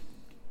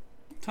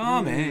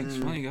 Tom Hanks.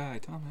 Funny guy.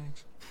 Tom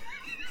Hanks.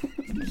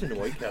 he was in the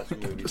White Castle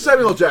movie.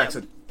 Samuel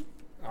Jackson.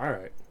 All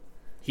right.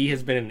 He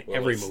has been in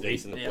every movie.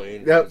 Stays in the Yeah. plane.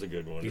 Yep. That was a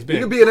good one. He's He been.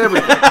 can be in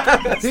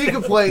everything. He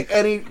can play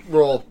any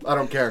role. I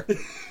don't care.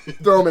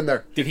 Throw him in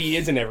there. Dude, he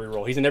is in every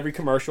role. He's in every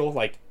commercial.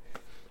 Like,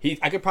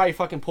 I could probably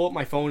fucking pull up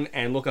my phone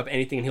and look up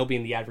anything, and he'll be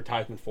in the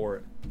advertisement for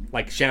it.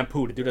 Like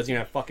shampoo. The dude doesn't even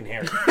have fucking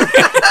hair.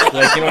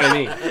 Like, you know what I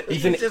mean?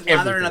 He's in just everything.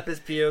 lathering up his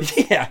pubes.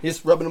 Yeah,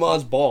 just rubbing them on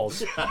his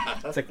balls.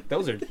 It's like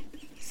those are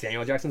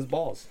Samuel Jackson's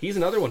balls. He's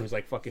another one who's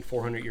like fucking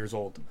 400 years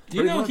old. Do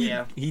you know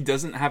Yeah. he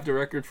doesn't have the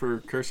record for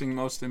cursing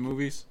most in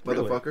movies?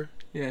 Really? Motherfucker.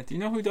 Yeah. Do you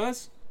know who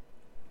does?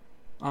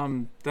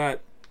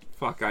 That.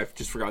 Fuck, I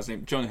just forgot his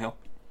name. Jonah Hill.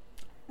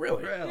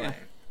 Really? Really? Yeah.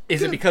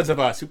 Is it because of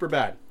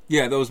Superbad?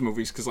 Yeah, those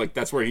movies, because like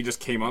that's where he just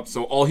came up.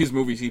 So all his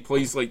movies, he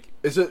plays like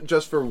Is it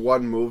just for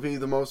one movie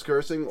the most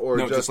cursing, or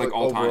No, just just, like, like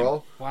all time.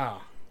 overall?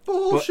 Wow.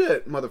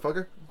 Bullshit,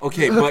 motherfucker.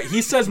 okay, but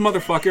he says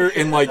motherfucker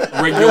in like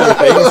regular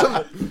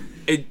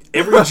things.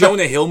 Every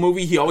Jonah Hill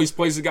movie, he always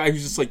plays the guy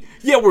who's just like,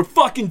 yeah, we're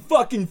fucking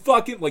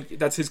like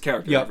that's his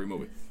character Yep. in every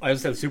movie. I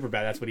just said Superbad.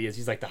 That's what he is.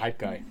 He's like the hype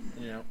guy,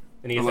 Yeah.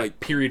 and he has Or, like like-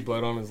 period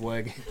blood on his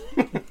leg.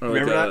 Or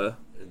Remember that?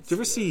 Did you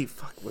ever see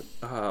fuck what?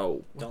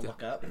 Oh, Don't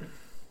look up.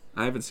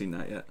 I haven't seen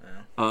that yet.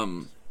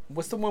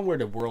 What's the one where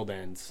the world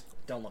ends?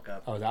 Don't look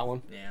up. Oh, that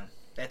one. Yeah.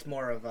 That's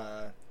more of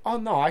a. Oh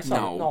no, I saw.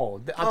 No.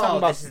 No, I'm talking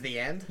about. This is the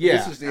end? Yeah.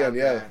 This is the end,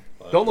 yeah.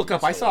 Don't look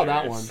up. I saw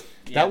that one.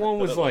 Yeah, That one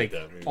but was I like like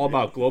that movie. all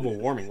about global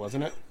warming,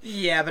 wasn't it?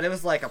 Yeah, but it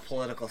was like a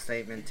political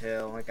statement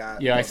too. I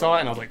got. Yeah, I saw it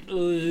and I was like,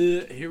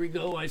 here we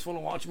go. I just want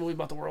to watch a movie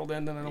about the world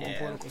end and then I want Yeah.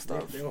 political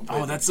stuff.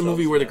 Oh, that's the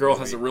movie where the girl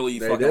has the really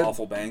They fucking did?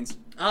 awful bangs.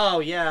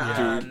 Oh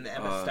yeah, Dude,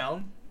 Emma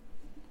Stone.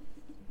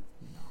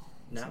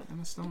 No.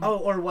 Emma Stone? Oh,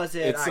 or was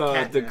it? it's the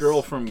Katniss?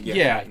 girl from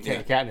Yeah,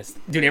 Katniss.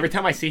 Dude, every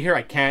time I see her,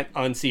 I can't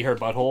unsee her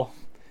butthole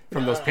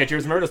from those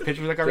pictures. Remember those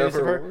pictures like I released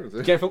of Jennifer her?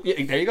 Lawrence. Jennifer.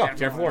 Yeah, there you go,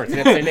 Jennifer Lawrence.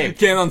 That's the name.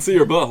 Can't unsee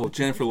her butthole,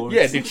 Jennifer Lawrence.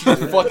 Yeah, dude, she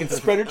just fucking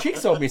spread her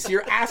cheeks open. You see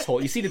her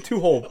asshole. You see the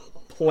two-hole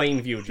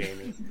plain view,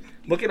 Jamie.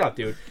 Look it up,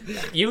 dude.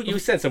 You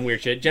said some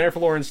weird shit. Jennifer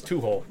Lawrence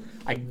two-hole.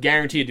 I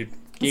guarantee you, dude.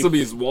 This will be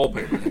his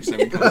wallpaper next time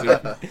he comes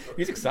here.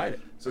 He's excited.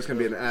 So it's gonna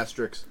be an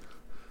asterisk.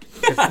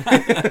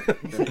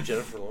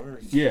 Jennifer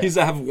Lawrence. Yeah. He's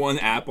to have one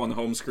app on the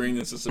home screen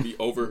that's supposed to be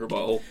over her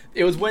butthole.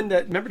 It was when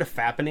remember the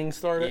fappening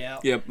started? Yeah.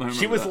 Yep, I remember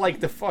She was that. like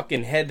the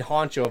fucking head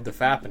honcho of the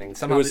fappening. It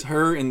Somehow was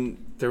her,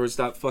 and there was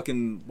that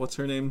fucking what's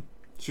her name?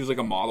 She was like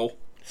a model.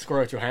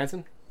 Scarlett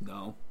Johansson?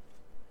 No,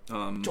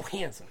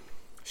 Johansson.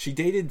 she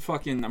dated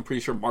fucking. I'm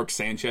pretty sure Mark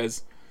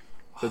Sanchez.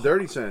 The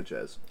Dirty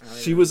Sanchez.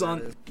 She was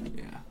on.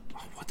 Yeah.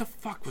 Oh, what the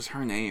fuck was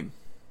her name?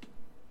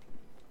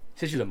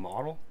 Said she's a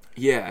model?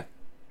 Yeah,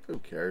 Who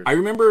cares? I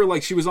remember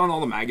like she was on all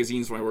the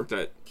magazines when I worked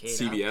at Kate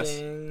CBS.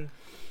 Upton.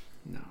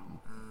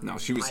 No,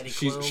 she was. Heidi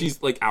She's Klum.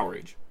 she's like our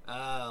age.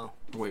 Oh.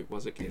 Wait,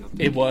 was it Kate Upton?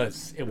 It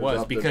was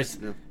Upton, because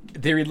yeah.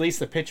 they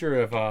released a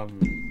picture of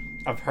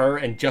her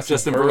and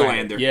Justin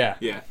Verlander. Yeah.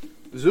 Yeah.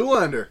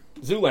 Zoolander.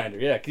 Zoolander,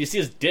 yeah. Can you see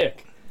his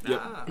dick?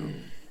 Yep. Ah.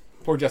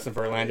 Poor Justin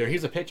Verlander.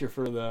 He's a pitcher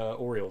for the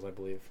Orioles, I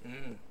believe.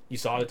 You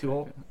saw the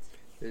two-hole?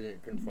 They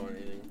couldn't find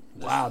anything.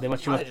 Wow, they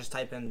must. Probably just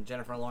type in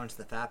Jennifer Lawrence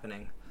The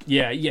Fappening.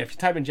 Yeah. If you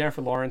type in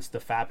Jennifer Lawrence The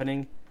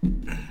Fappening,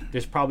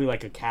 there's probably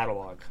like a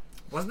catalog.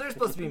 Wasn't there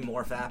supposed to be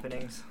more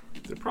Fappenings?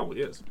 There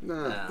probably is.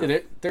 Nah. Yeah,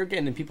 they're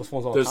getting in people's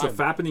phones all There's the the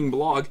time. Fappening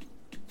blog.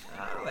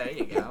 Oh, there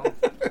you go.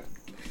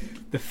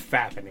 The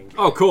Fappening.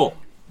 Oh, cool.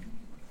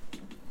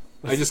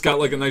 I just got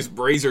like a nice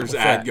Brazers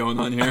ad that? going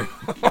on here.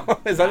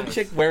 Is that a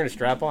chick wearing a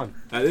strap on?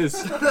 That is.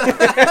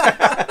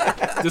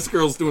 This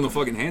girl's doing a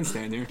fucking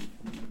handstand here.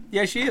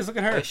 Yeah, she is. Look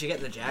at her. Is she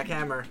getting the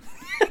jackhammer?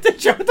 What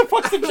the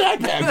fuck's the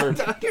jackhammer?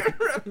 Don't you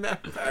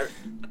remember?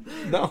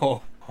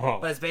 No. Oh.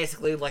 But it's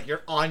basically like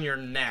you're on your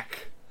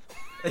neck.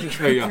 And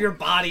There you go. your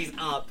body's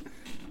up.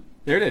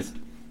 There it is.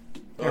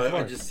 Oh,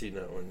 I just seen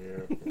that one,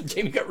 yeah.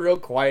 Jamie got real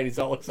quiet. He's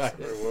all excited.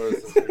 There it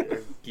was. I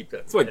keep that.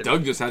 That's why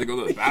Doug just had to go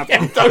to the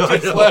bathroom.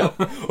 Doug just left.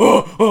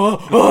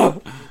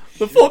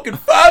 The fucking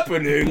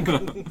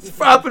fappening. It's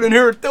fappening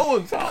here at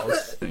Dylan's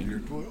house.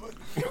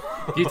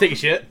 Do you take a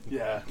shit?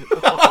 Yeah.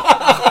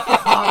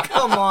 Oh,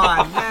 come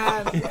on,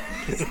 man.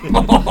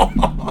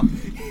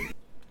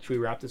 Should we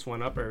wrap this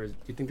one up, or do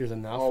you think there's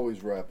enough?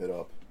 Always wrap it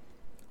up.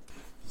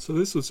 So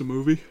this was a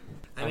movie.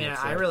 I mean,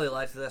 I really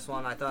liked this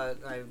one. I thought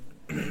I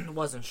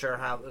wasn't sure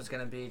how it was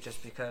going to be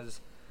just because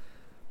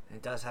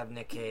it does have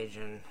Nick Cage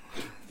and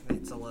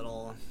it's a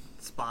little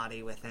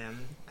spotty with him.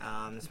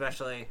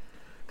 Especially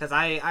because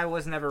I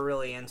was never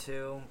really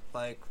into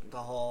like the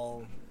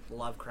whole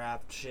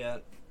Lovecraft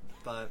shit,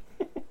 but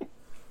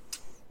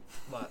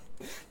what?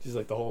 She's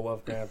like the whole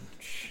Lovecraft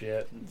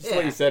shit. Just Yeah.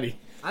 like you said,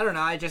 I don't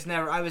know.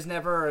 I was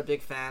never a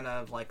big fan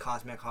of like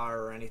cosmic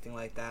horror or anything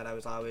like that. I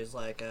was always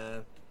like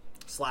a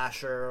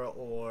slasher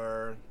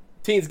or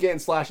teens getting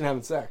slashed and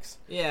having sex.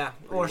 yeah,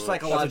 or much.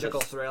 psychological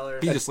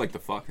thrillers. He just like the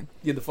fucking.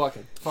 Yeah, the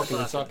fucking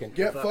and sucking.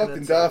 Get Fucking fucked and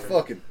and die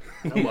sucking.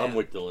 fucking. I'm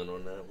with Dylan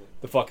on that one.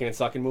 The fucking and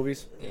sucking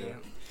movies. Yeah.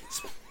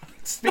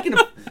 Speaking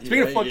of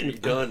You're fucking,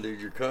 done, dude.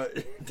 You're cut.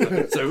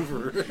 It's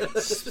over.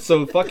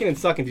 so fucking and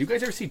sucking. Did you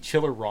guys ever see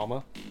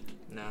Chiller-Rama?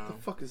 No.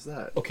 The fuck is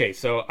that? Okay,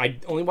 so I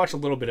only watched a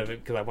little bit of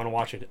it because I want to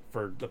watch it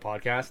for the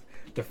podcast.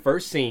 The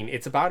first scene,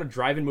 it's about a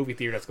drive-in movie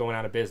theater that's going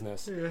out of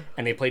business,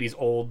 and they play these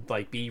old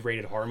like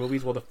B-rated horror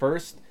movies. Well, the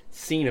first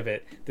scene of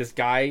it, this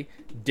guy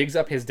digs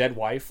up his dead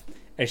wife,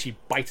 and she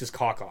bites his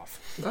cock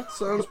off, That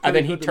sounds. and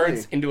then he pretty good to turns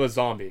me. into a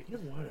zombie. You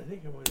know what? I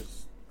think I might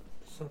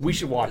have. We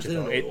should watch it Is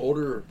though. an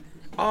older.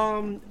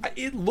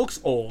 It looks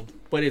old,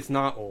 but it's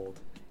not old,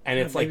 and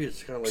it's like Maybe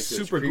it's kind of like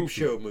super those creep goofy.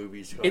 show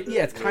movies.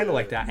 Yeah, it's kind of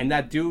like that. And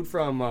that dude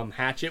from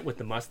Hatchet with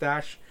the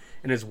mustache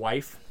and his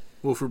wife.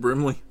 Wilford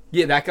Brimley.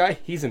 Yeah, that guy.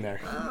 He's in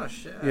there. Oh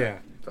shit. Yeah.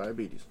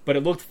 Diabetes. But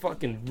it looked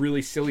fucking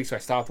really silly, so I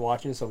stopped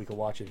watching so we could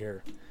watch it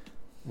here.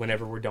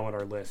 Whenever we're done with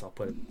our list, I'll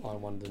put it on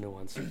one of the new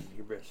ones.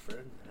 Your best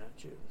friend,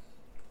 not you.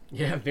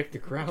 Yeah, Victor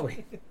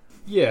Crowley.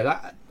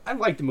 Yeah, I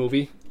liked the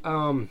movie.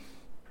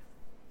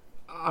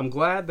 I'm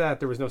glad that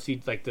there was no the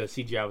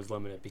CGI was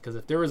limited, because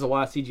if there was a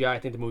lot of CGI, I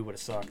think the movie would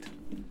have sucked.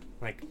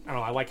 Like, I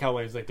don't know, I like how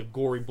there's like the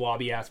gory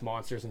blobby ass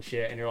monsters and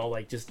shit, and they're all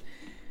like just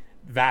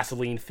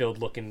Vaseline filled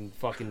looking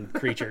fucking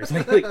creatures.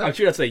 like, I'm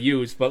sure that's what they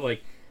used, but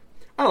like,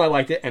 I don't know, I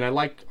liked it, and I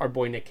like our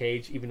boy Nick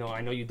Cage, even though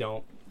I know you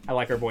don't. I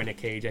like our boy Nick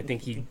Cage. I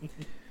think he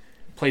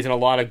plays in a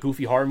lot of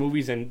goofy horror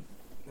movies, and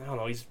I don't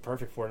know, he's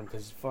perfect for him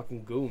because he's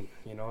fucking goon,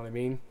 you know what I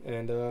mean?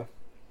 And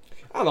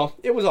I don't know,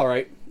 it was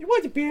alright. It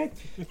wasn't bad.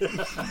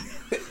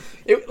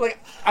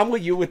 I'm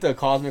with you with the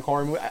cosmic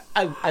horror movie.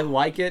 I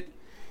like it,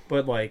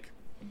 but like,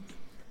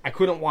 I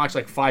couldn't watch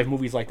like 5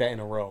 movies like that in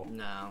a row.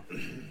 No.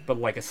 But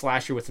like a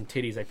slasher with some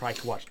titties, I probably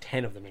could watch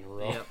 10 of them in a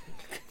row. Yep.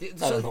 I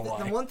So don't know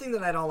why. the one thing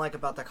that I don't like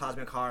about the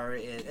cosmic horror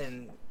is,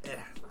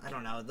 I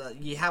don't know,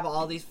 you have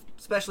all these,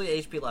 especially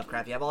H.P.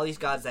 Lovecraft, you have all these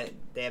gods that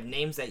they have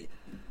names that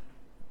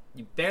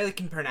you barely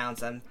can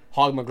pronounce them.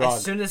 Hog As McGraw.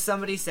 soon as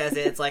somebody says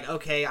it, it's like,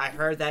 okay, I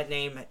heard that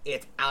name.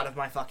 It's out of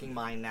my fucking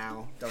mind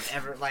now. Don't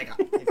ever, like,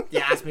 if you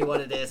ask me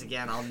what it is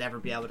again, I'll never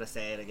be able to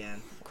say it again.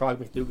 Krog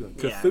McDougal.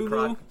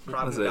 Cthulhu? Krog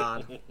What is it?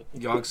 God.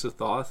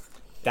 Yog-Sothoth.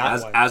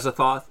 That one.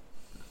 Azathoth.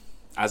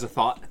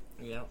 Azathoth.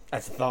 Yep.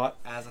 That's a thought.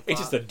 As a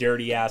It's just a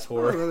dirty ass Oh,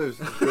 horror. no, there's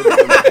good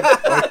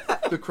ones,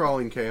 like the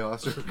crawling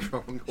chaos or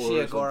crawling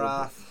horror. or something.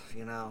 Sheogorath,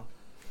 you know.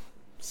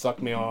 Suck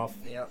me off.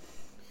 Yep.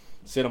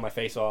 Sit on my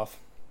face off.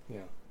 Yeah.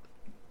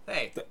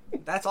 Hey,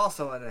 that's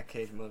also a Nick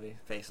Cage movie,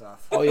 Face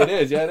Off. Oh, yeah, it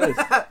is. Yeah, it is.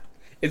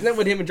 Isn't that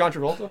with him and John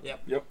Travolta?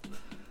 Yep.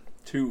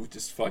 Two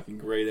just fucking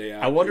great AI.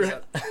 I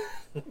wonder,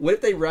 what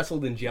if they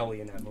wrestled in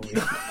jelly in that movie?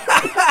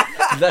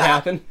 Does that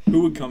happen?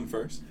 Who would come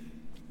first?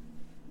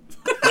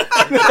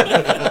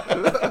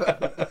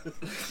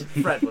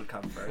 Fred would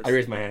come first. I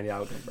raised my hand. Yeah, I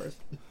would go first.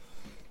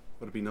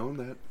 Let it be known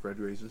that Fred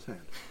raised his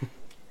hand.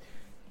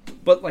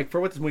 But like, for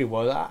what this movie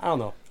was, I don't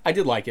know. I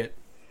did like it.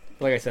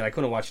 Like I said, I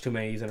couldn't watch too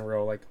many of these in a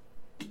row. Like,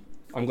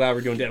 I'm glad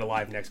we're doing Dead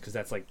Alive next, because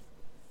that's like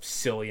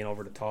silly and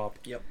over the top.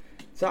 Yep.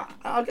 So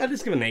I'll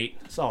just give it an 8.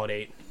 Solid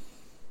 8.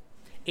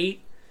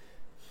 8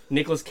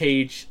 Nicolas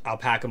Cage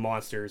alpaca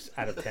monsters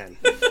out of 10.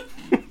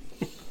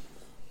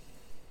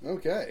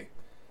 Okay.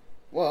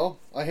 Well,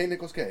 I hate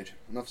Nicolas Cage.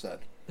 Enough said.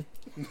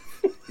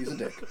 He's a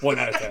dick. 1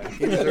 out of 10.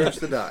 He deserves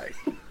to die.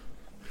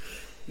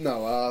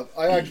 No,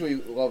 I actually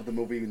love the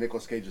movie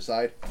Nicolas Cage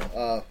aside.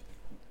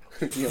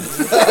 You know.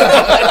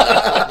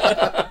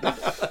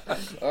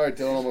 All right,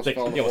 Dylan almost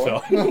fell on the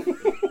floor.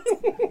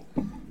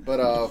 But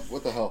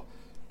what the hell?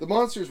 The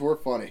monsters were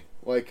funny.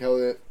 Like how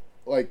the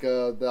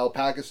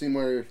alpaca scene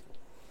where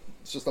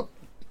it's just a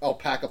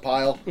alpaca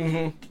pile.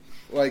 Mm-hmm.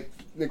 Like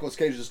Nicolas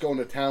Cage just going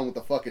to town with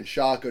the fucking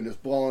shotgun,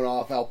 just blowing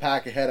off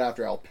alpaca head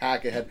after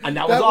alpaca head. And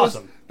that was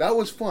awesome. That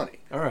was funny.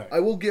 All right. I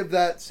will give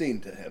that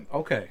scene to him.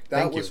 Okay.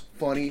 That Thank was you.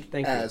 funny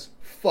as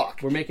fuck.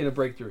 We're making a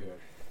breakthrough here.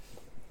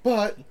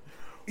 But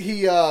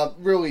he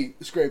really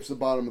scrapes the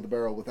bottom of the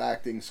barrel with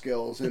acting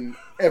skills in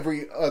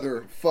every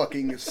other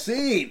fucking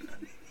scene.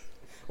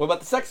 What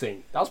about the sex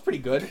scene? That was pretty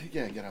good.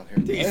 Yeah, get out here.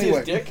 Did you see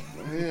his dick?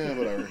 Yeah,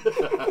 whatever.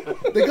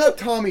 They got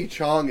Tommy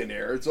Chong in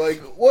here. It's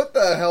like, what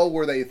the hell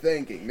were they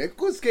thinking?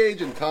 Nicolas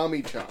Cage and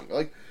Tommy Chong.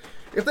 Like,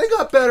 if they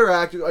got better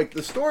actors, like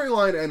the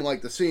storyline and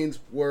like the scenes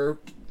were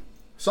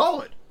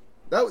solid.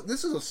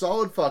 This is a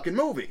solid fucking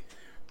movie,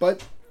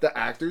 but the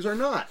actors are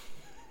not.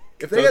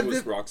 If they Doug had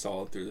was rock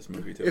solid through this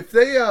movie too. if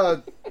they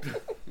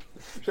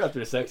Straight after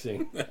the sex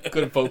scene.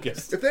 Couldn't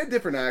focus. if they had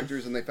different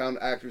actors and they found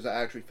actors that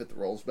actually fit the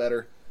roles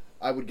better,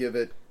 I would give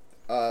it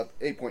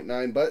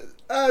 8.9. But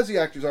as the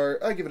actors are,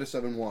 I give it a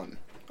 7.1.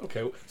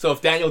 Okay. So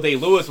if Daniel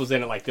Day-Lewis was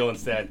in it, like Dylan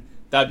said,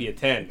 that'd be a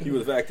 10. He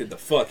would have acted the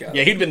fuck out.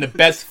 Yeah, he'd been the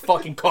best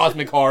fucking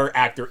cosmic horror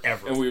actor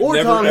ever. And we Or would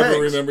never Tom ever Hanks.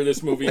 remember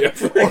this movie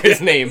ever. Or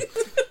his name.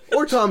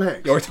 Or Tom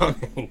Hanks. Or Tom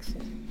Hanks.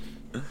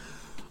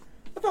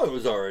 I thought it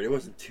was alright. It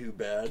wasn't too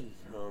bad.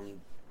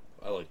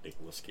 I like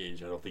Nicolas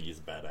Cage. I don't think he's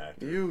a bad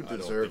actor. You I don't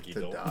deserve think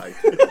to he don't. die.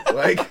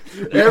 Like,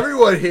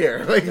 everyone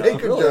here. Like, No, they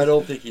could really, just... I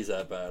don't think he's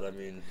that bad. I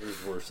mean,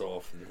 he's worse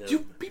off than him.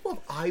 Dude, people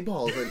have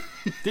eyeballs. And...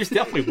 There's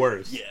definitely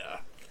worse. Yeah.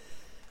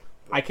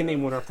 I can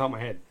name one off the top of my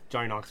head.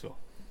 Johnny Knoxville.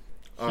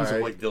 All He's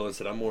right. like Dylan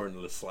said, I'm more into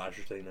the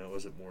slasher thing now.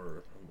 Was it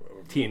more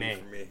TNA.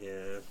 for me?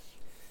 Yeah.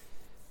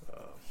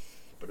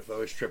 But if I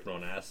was tripping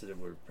on acid, it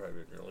would have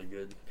probably been really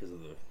good because of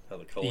how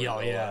the color. Yeah,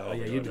 yeah,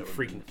 you'd be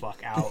freaking the fuck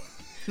out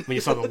when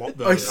you saw the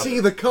I see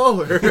the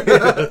color.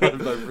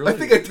 Really, I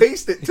think I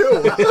taste it,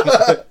 too.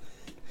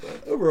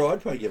 overall,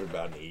 I'd probably give it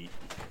about an 8.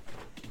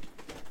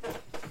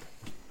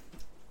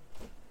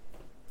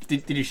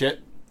 Did you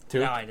shit too?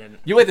 No, I didn't.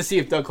 You went to see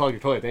if Doug clogged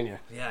your toilet, didn't you?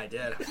 Yeah, I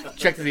did.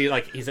 Check to see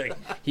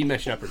he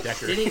mentioned upper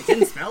decker.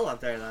 Didn't smell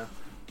up there though.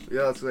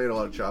 Yeah, it's made a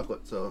lot of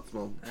chocolate, so it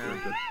smells really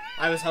good.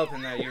 I was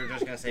hoping that you were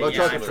just gonna say, Well,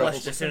 yeah, I chocolate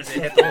flushed truffles. as soon as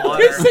it hit the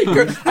water.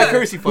 I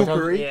courtesy flushed.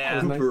 Poopery? Yeah.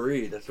 That was nice.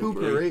 Poopery. That's what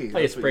Poopery. Oh,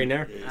 you spray in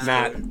there? Yeah.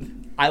 Matt,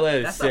 I let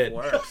it That sit.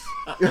 stuff works.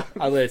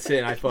 I let it sit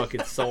and I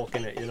fucking sulk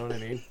in it, you know what I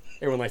mean?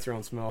 Everyone likes their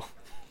own smell.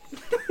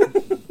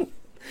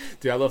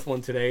 Dude, I left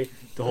one today.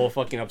 The whole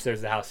fucking upstairs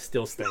of the house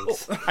still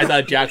stinks. I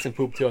thought Jackson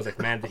pooped too. I was like,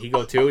 man, did he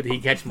go too? Did he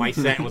catch my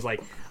scent and was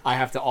like, I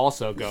have to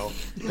also go?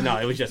 But no,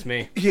 it was just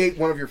me. He ate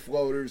one of your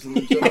floaters and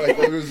just, like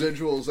the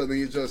residuals, and then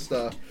he just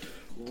it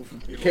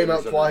came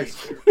out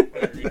twice.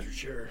 Underneath your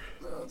chair.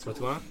 What's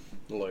going on?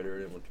 The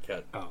lighter in with the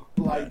cat. Oh.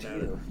 Light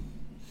Cat here.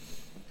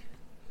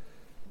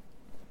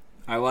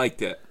 I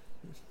liked it.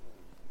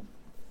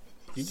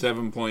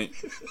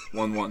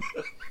 7.11.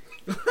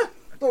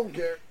 Don't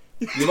care.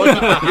 You're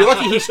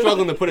lucky he's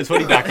struggling to put his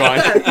hoodie back on.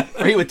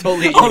 Or he would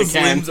totally eat All the his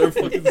can. limbs are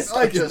fucking I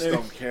stuck in just there.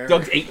 don't care.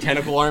 Doug's 8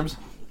 tentacle arms.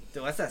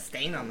 Dude, what's that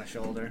stain on the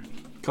shoulder?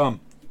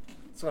 Come.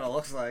 That's what it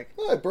looks like.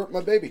 Oh, I burnt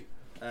my baby.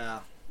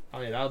 Oh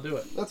yeah, that'll do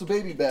it. That's a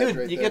baby badge Dude,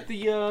 right you there.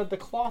 get the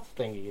cloth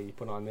thing you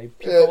put on. They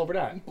puke Yeah, all over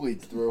that. it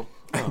bleeds through.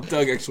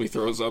 Doug actually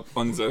throws up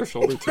on his other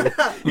shoulder too.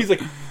 He's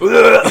like,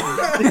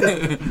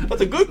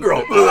 that's a good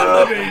girl.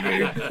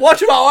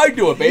 Watch how I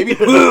do it, baby.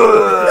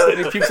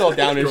 And he pukes all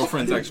down his.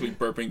 Girlfriend's actually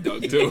burping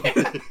Doug too.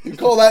 You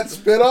call that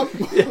spit up?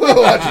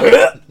 Watch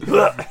it.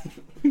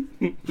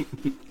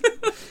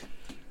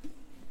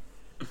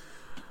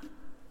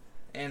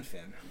 And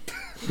Finn.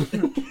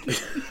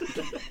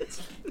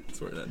 That's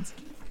where it ends.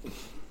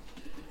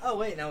 Oh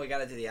wait, no, we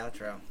gotta do the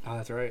outro. Oh,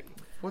 that's right.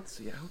 What's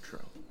the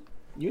outro?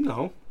 You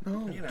know.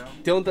 No. You know.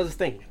 Dylan does his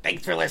thing.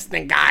 Thanks for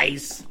listening,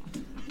 guys.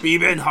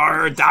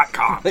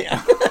 BeebenHorror.com.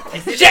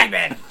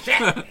 Shit!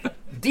 Shit!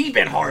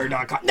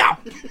 DeepInHorror.com. No.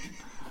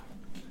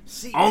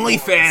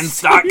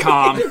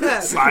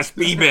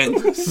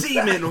 Onlyfans.com/Beeben.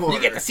 Semen horror.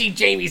 You get to see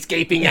Jamie's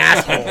gaping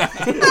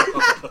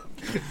asshole.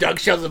 Doug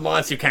shoves a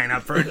monster can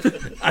up for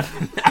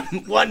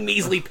one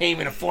measly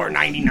payment of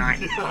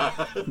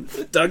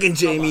 $4.99. Doug and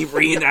Jamie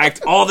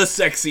reenact all the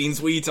sex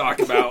scenes we talk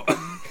about.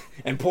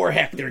 And poor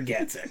Hector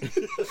gets it.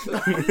 Oh,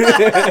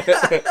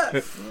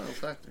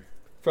 factor.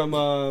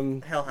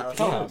 From, Hell House.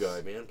 Hell Piano House.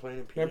 guy, man, playing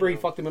a piano. Remember he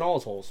fucked him in all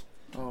his holes.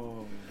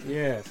 Oh.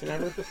 Yes.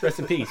 Rest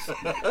in peace. I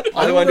All he don't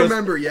wanted to do was-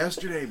 remember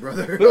yesterday,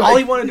 brother. all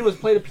he wanted to do was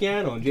play the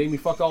piano, and Jamie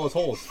fucked all his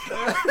holes.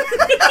 I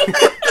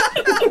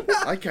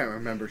can't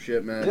remember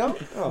shit, man. No?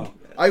 Oh.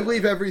 I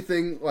leave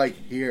everything, like,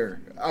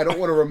 here. I don't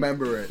want to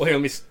remember it. Well, here,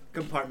 let me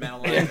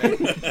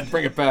Compartmentalize it.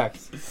 bring it back.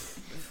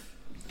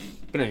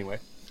 But anyway.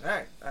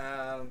 Alright.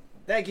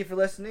 Thank you for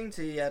listening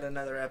to yet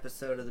another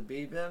episode of the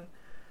B-Bin.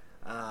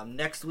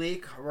 Next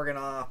week, we're going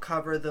to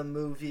cover the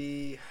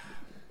movie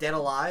Dead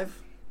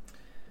Alive.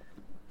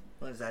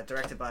 What is that?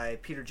 Directed by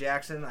Peter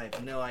Jackson. I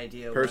have no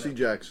idea. Percy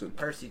Jackson.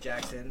 Percy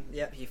Jackson.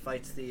 Yep, he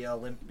fights the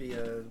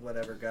Olympia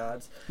whatever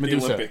gods. The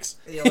Medusa. Olympics.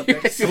 The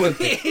Olympics. The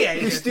Olympics. Yeah,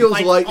 He just steals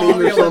fights lightning all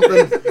the or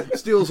Olympics. something.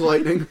 Steals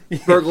lightning.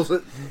 Burgles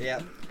it.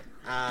 Yep.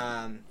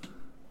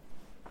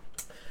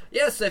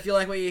 Yeah, so if you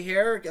like what you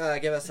hear,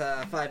 give us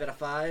a 5 out of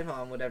 5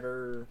 on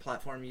whatever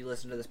platform you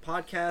listen to this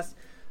podcast.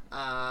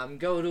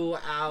 Go to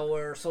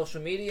our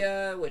social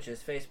media, which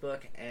is Facebook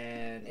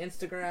and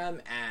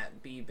Instagram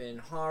at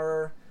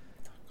beebinhorror.com,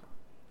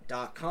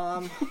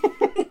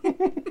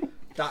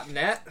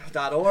 .net,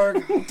 .org,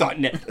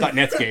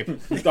 .netscape.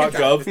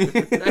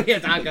 .gov. yeah,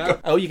 .gov.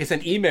 Oh, you can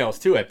send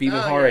emails too at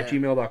beebinhorror yeah.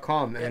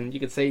 @gmail.com, and you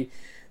can say,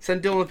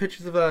 send Dylan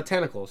pictures of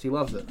tentacles. He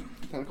loves it.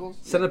 Tentacles?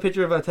 Send a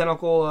picture of a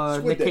tentacle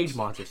Squid Nick Cage dicks.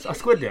 monster. A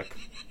squid dick.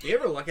 Do you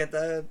ever look at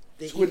the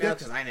Squid email?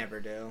 dicks? Because I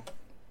never do.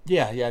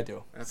 Yeah, I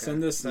do. Okay.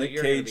 Send us So Nick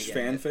you're gonna be Cage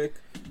getting it. fanfic.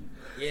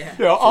 Yeah.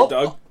 Yeah,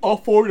 Doug? I'll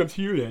forward them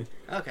to you then.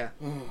 Okay.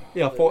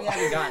 Yeah, We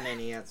haven't gotten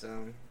any yet,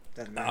 so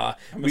doesn't matter.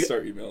 I'm gonna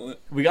start emailing it.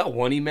 we got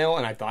one email,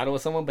 and I thought it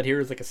was someone, but here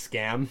was like a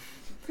scam.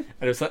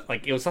 And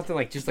it was something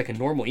like just like a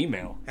normal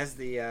email. Has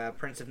the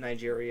Prince of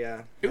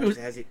Nigeria It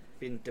has he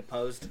been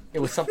deposed? It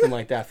was something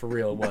like that for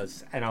real. It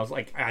was, and I was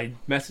like, I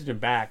messaged him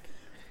back,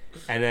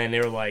 and then they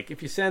were like,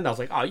 "If you send," I was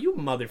like, "Oh, you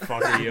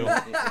motherfucker, you!"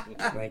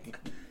 Like,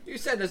 You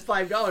send us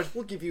 $5,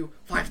 we'll give you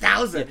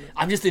 5,000.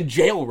 I'm just in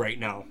jail right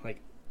now. Like,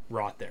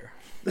 rot there,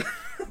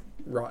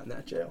 rot in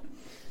that jail.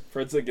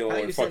 Fred's like get all How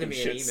our you sending fucking me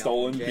an shit email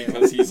stolen from jail?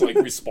 because he's like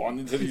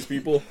responding to these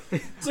people.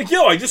 It's like,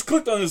 yo, I just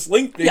clicked on this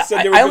link. They Yeah,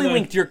 said they were I only gonna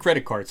linked your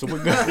credit card, so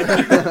we're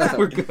good.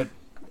 We're good.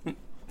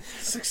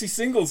 60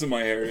 singles in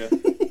my area.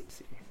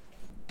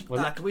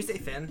 Was that? Can we say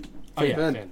Finn? Oh yeah, Finn. Finn.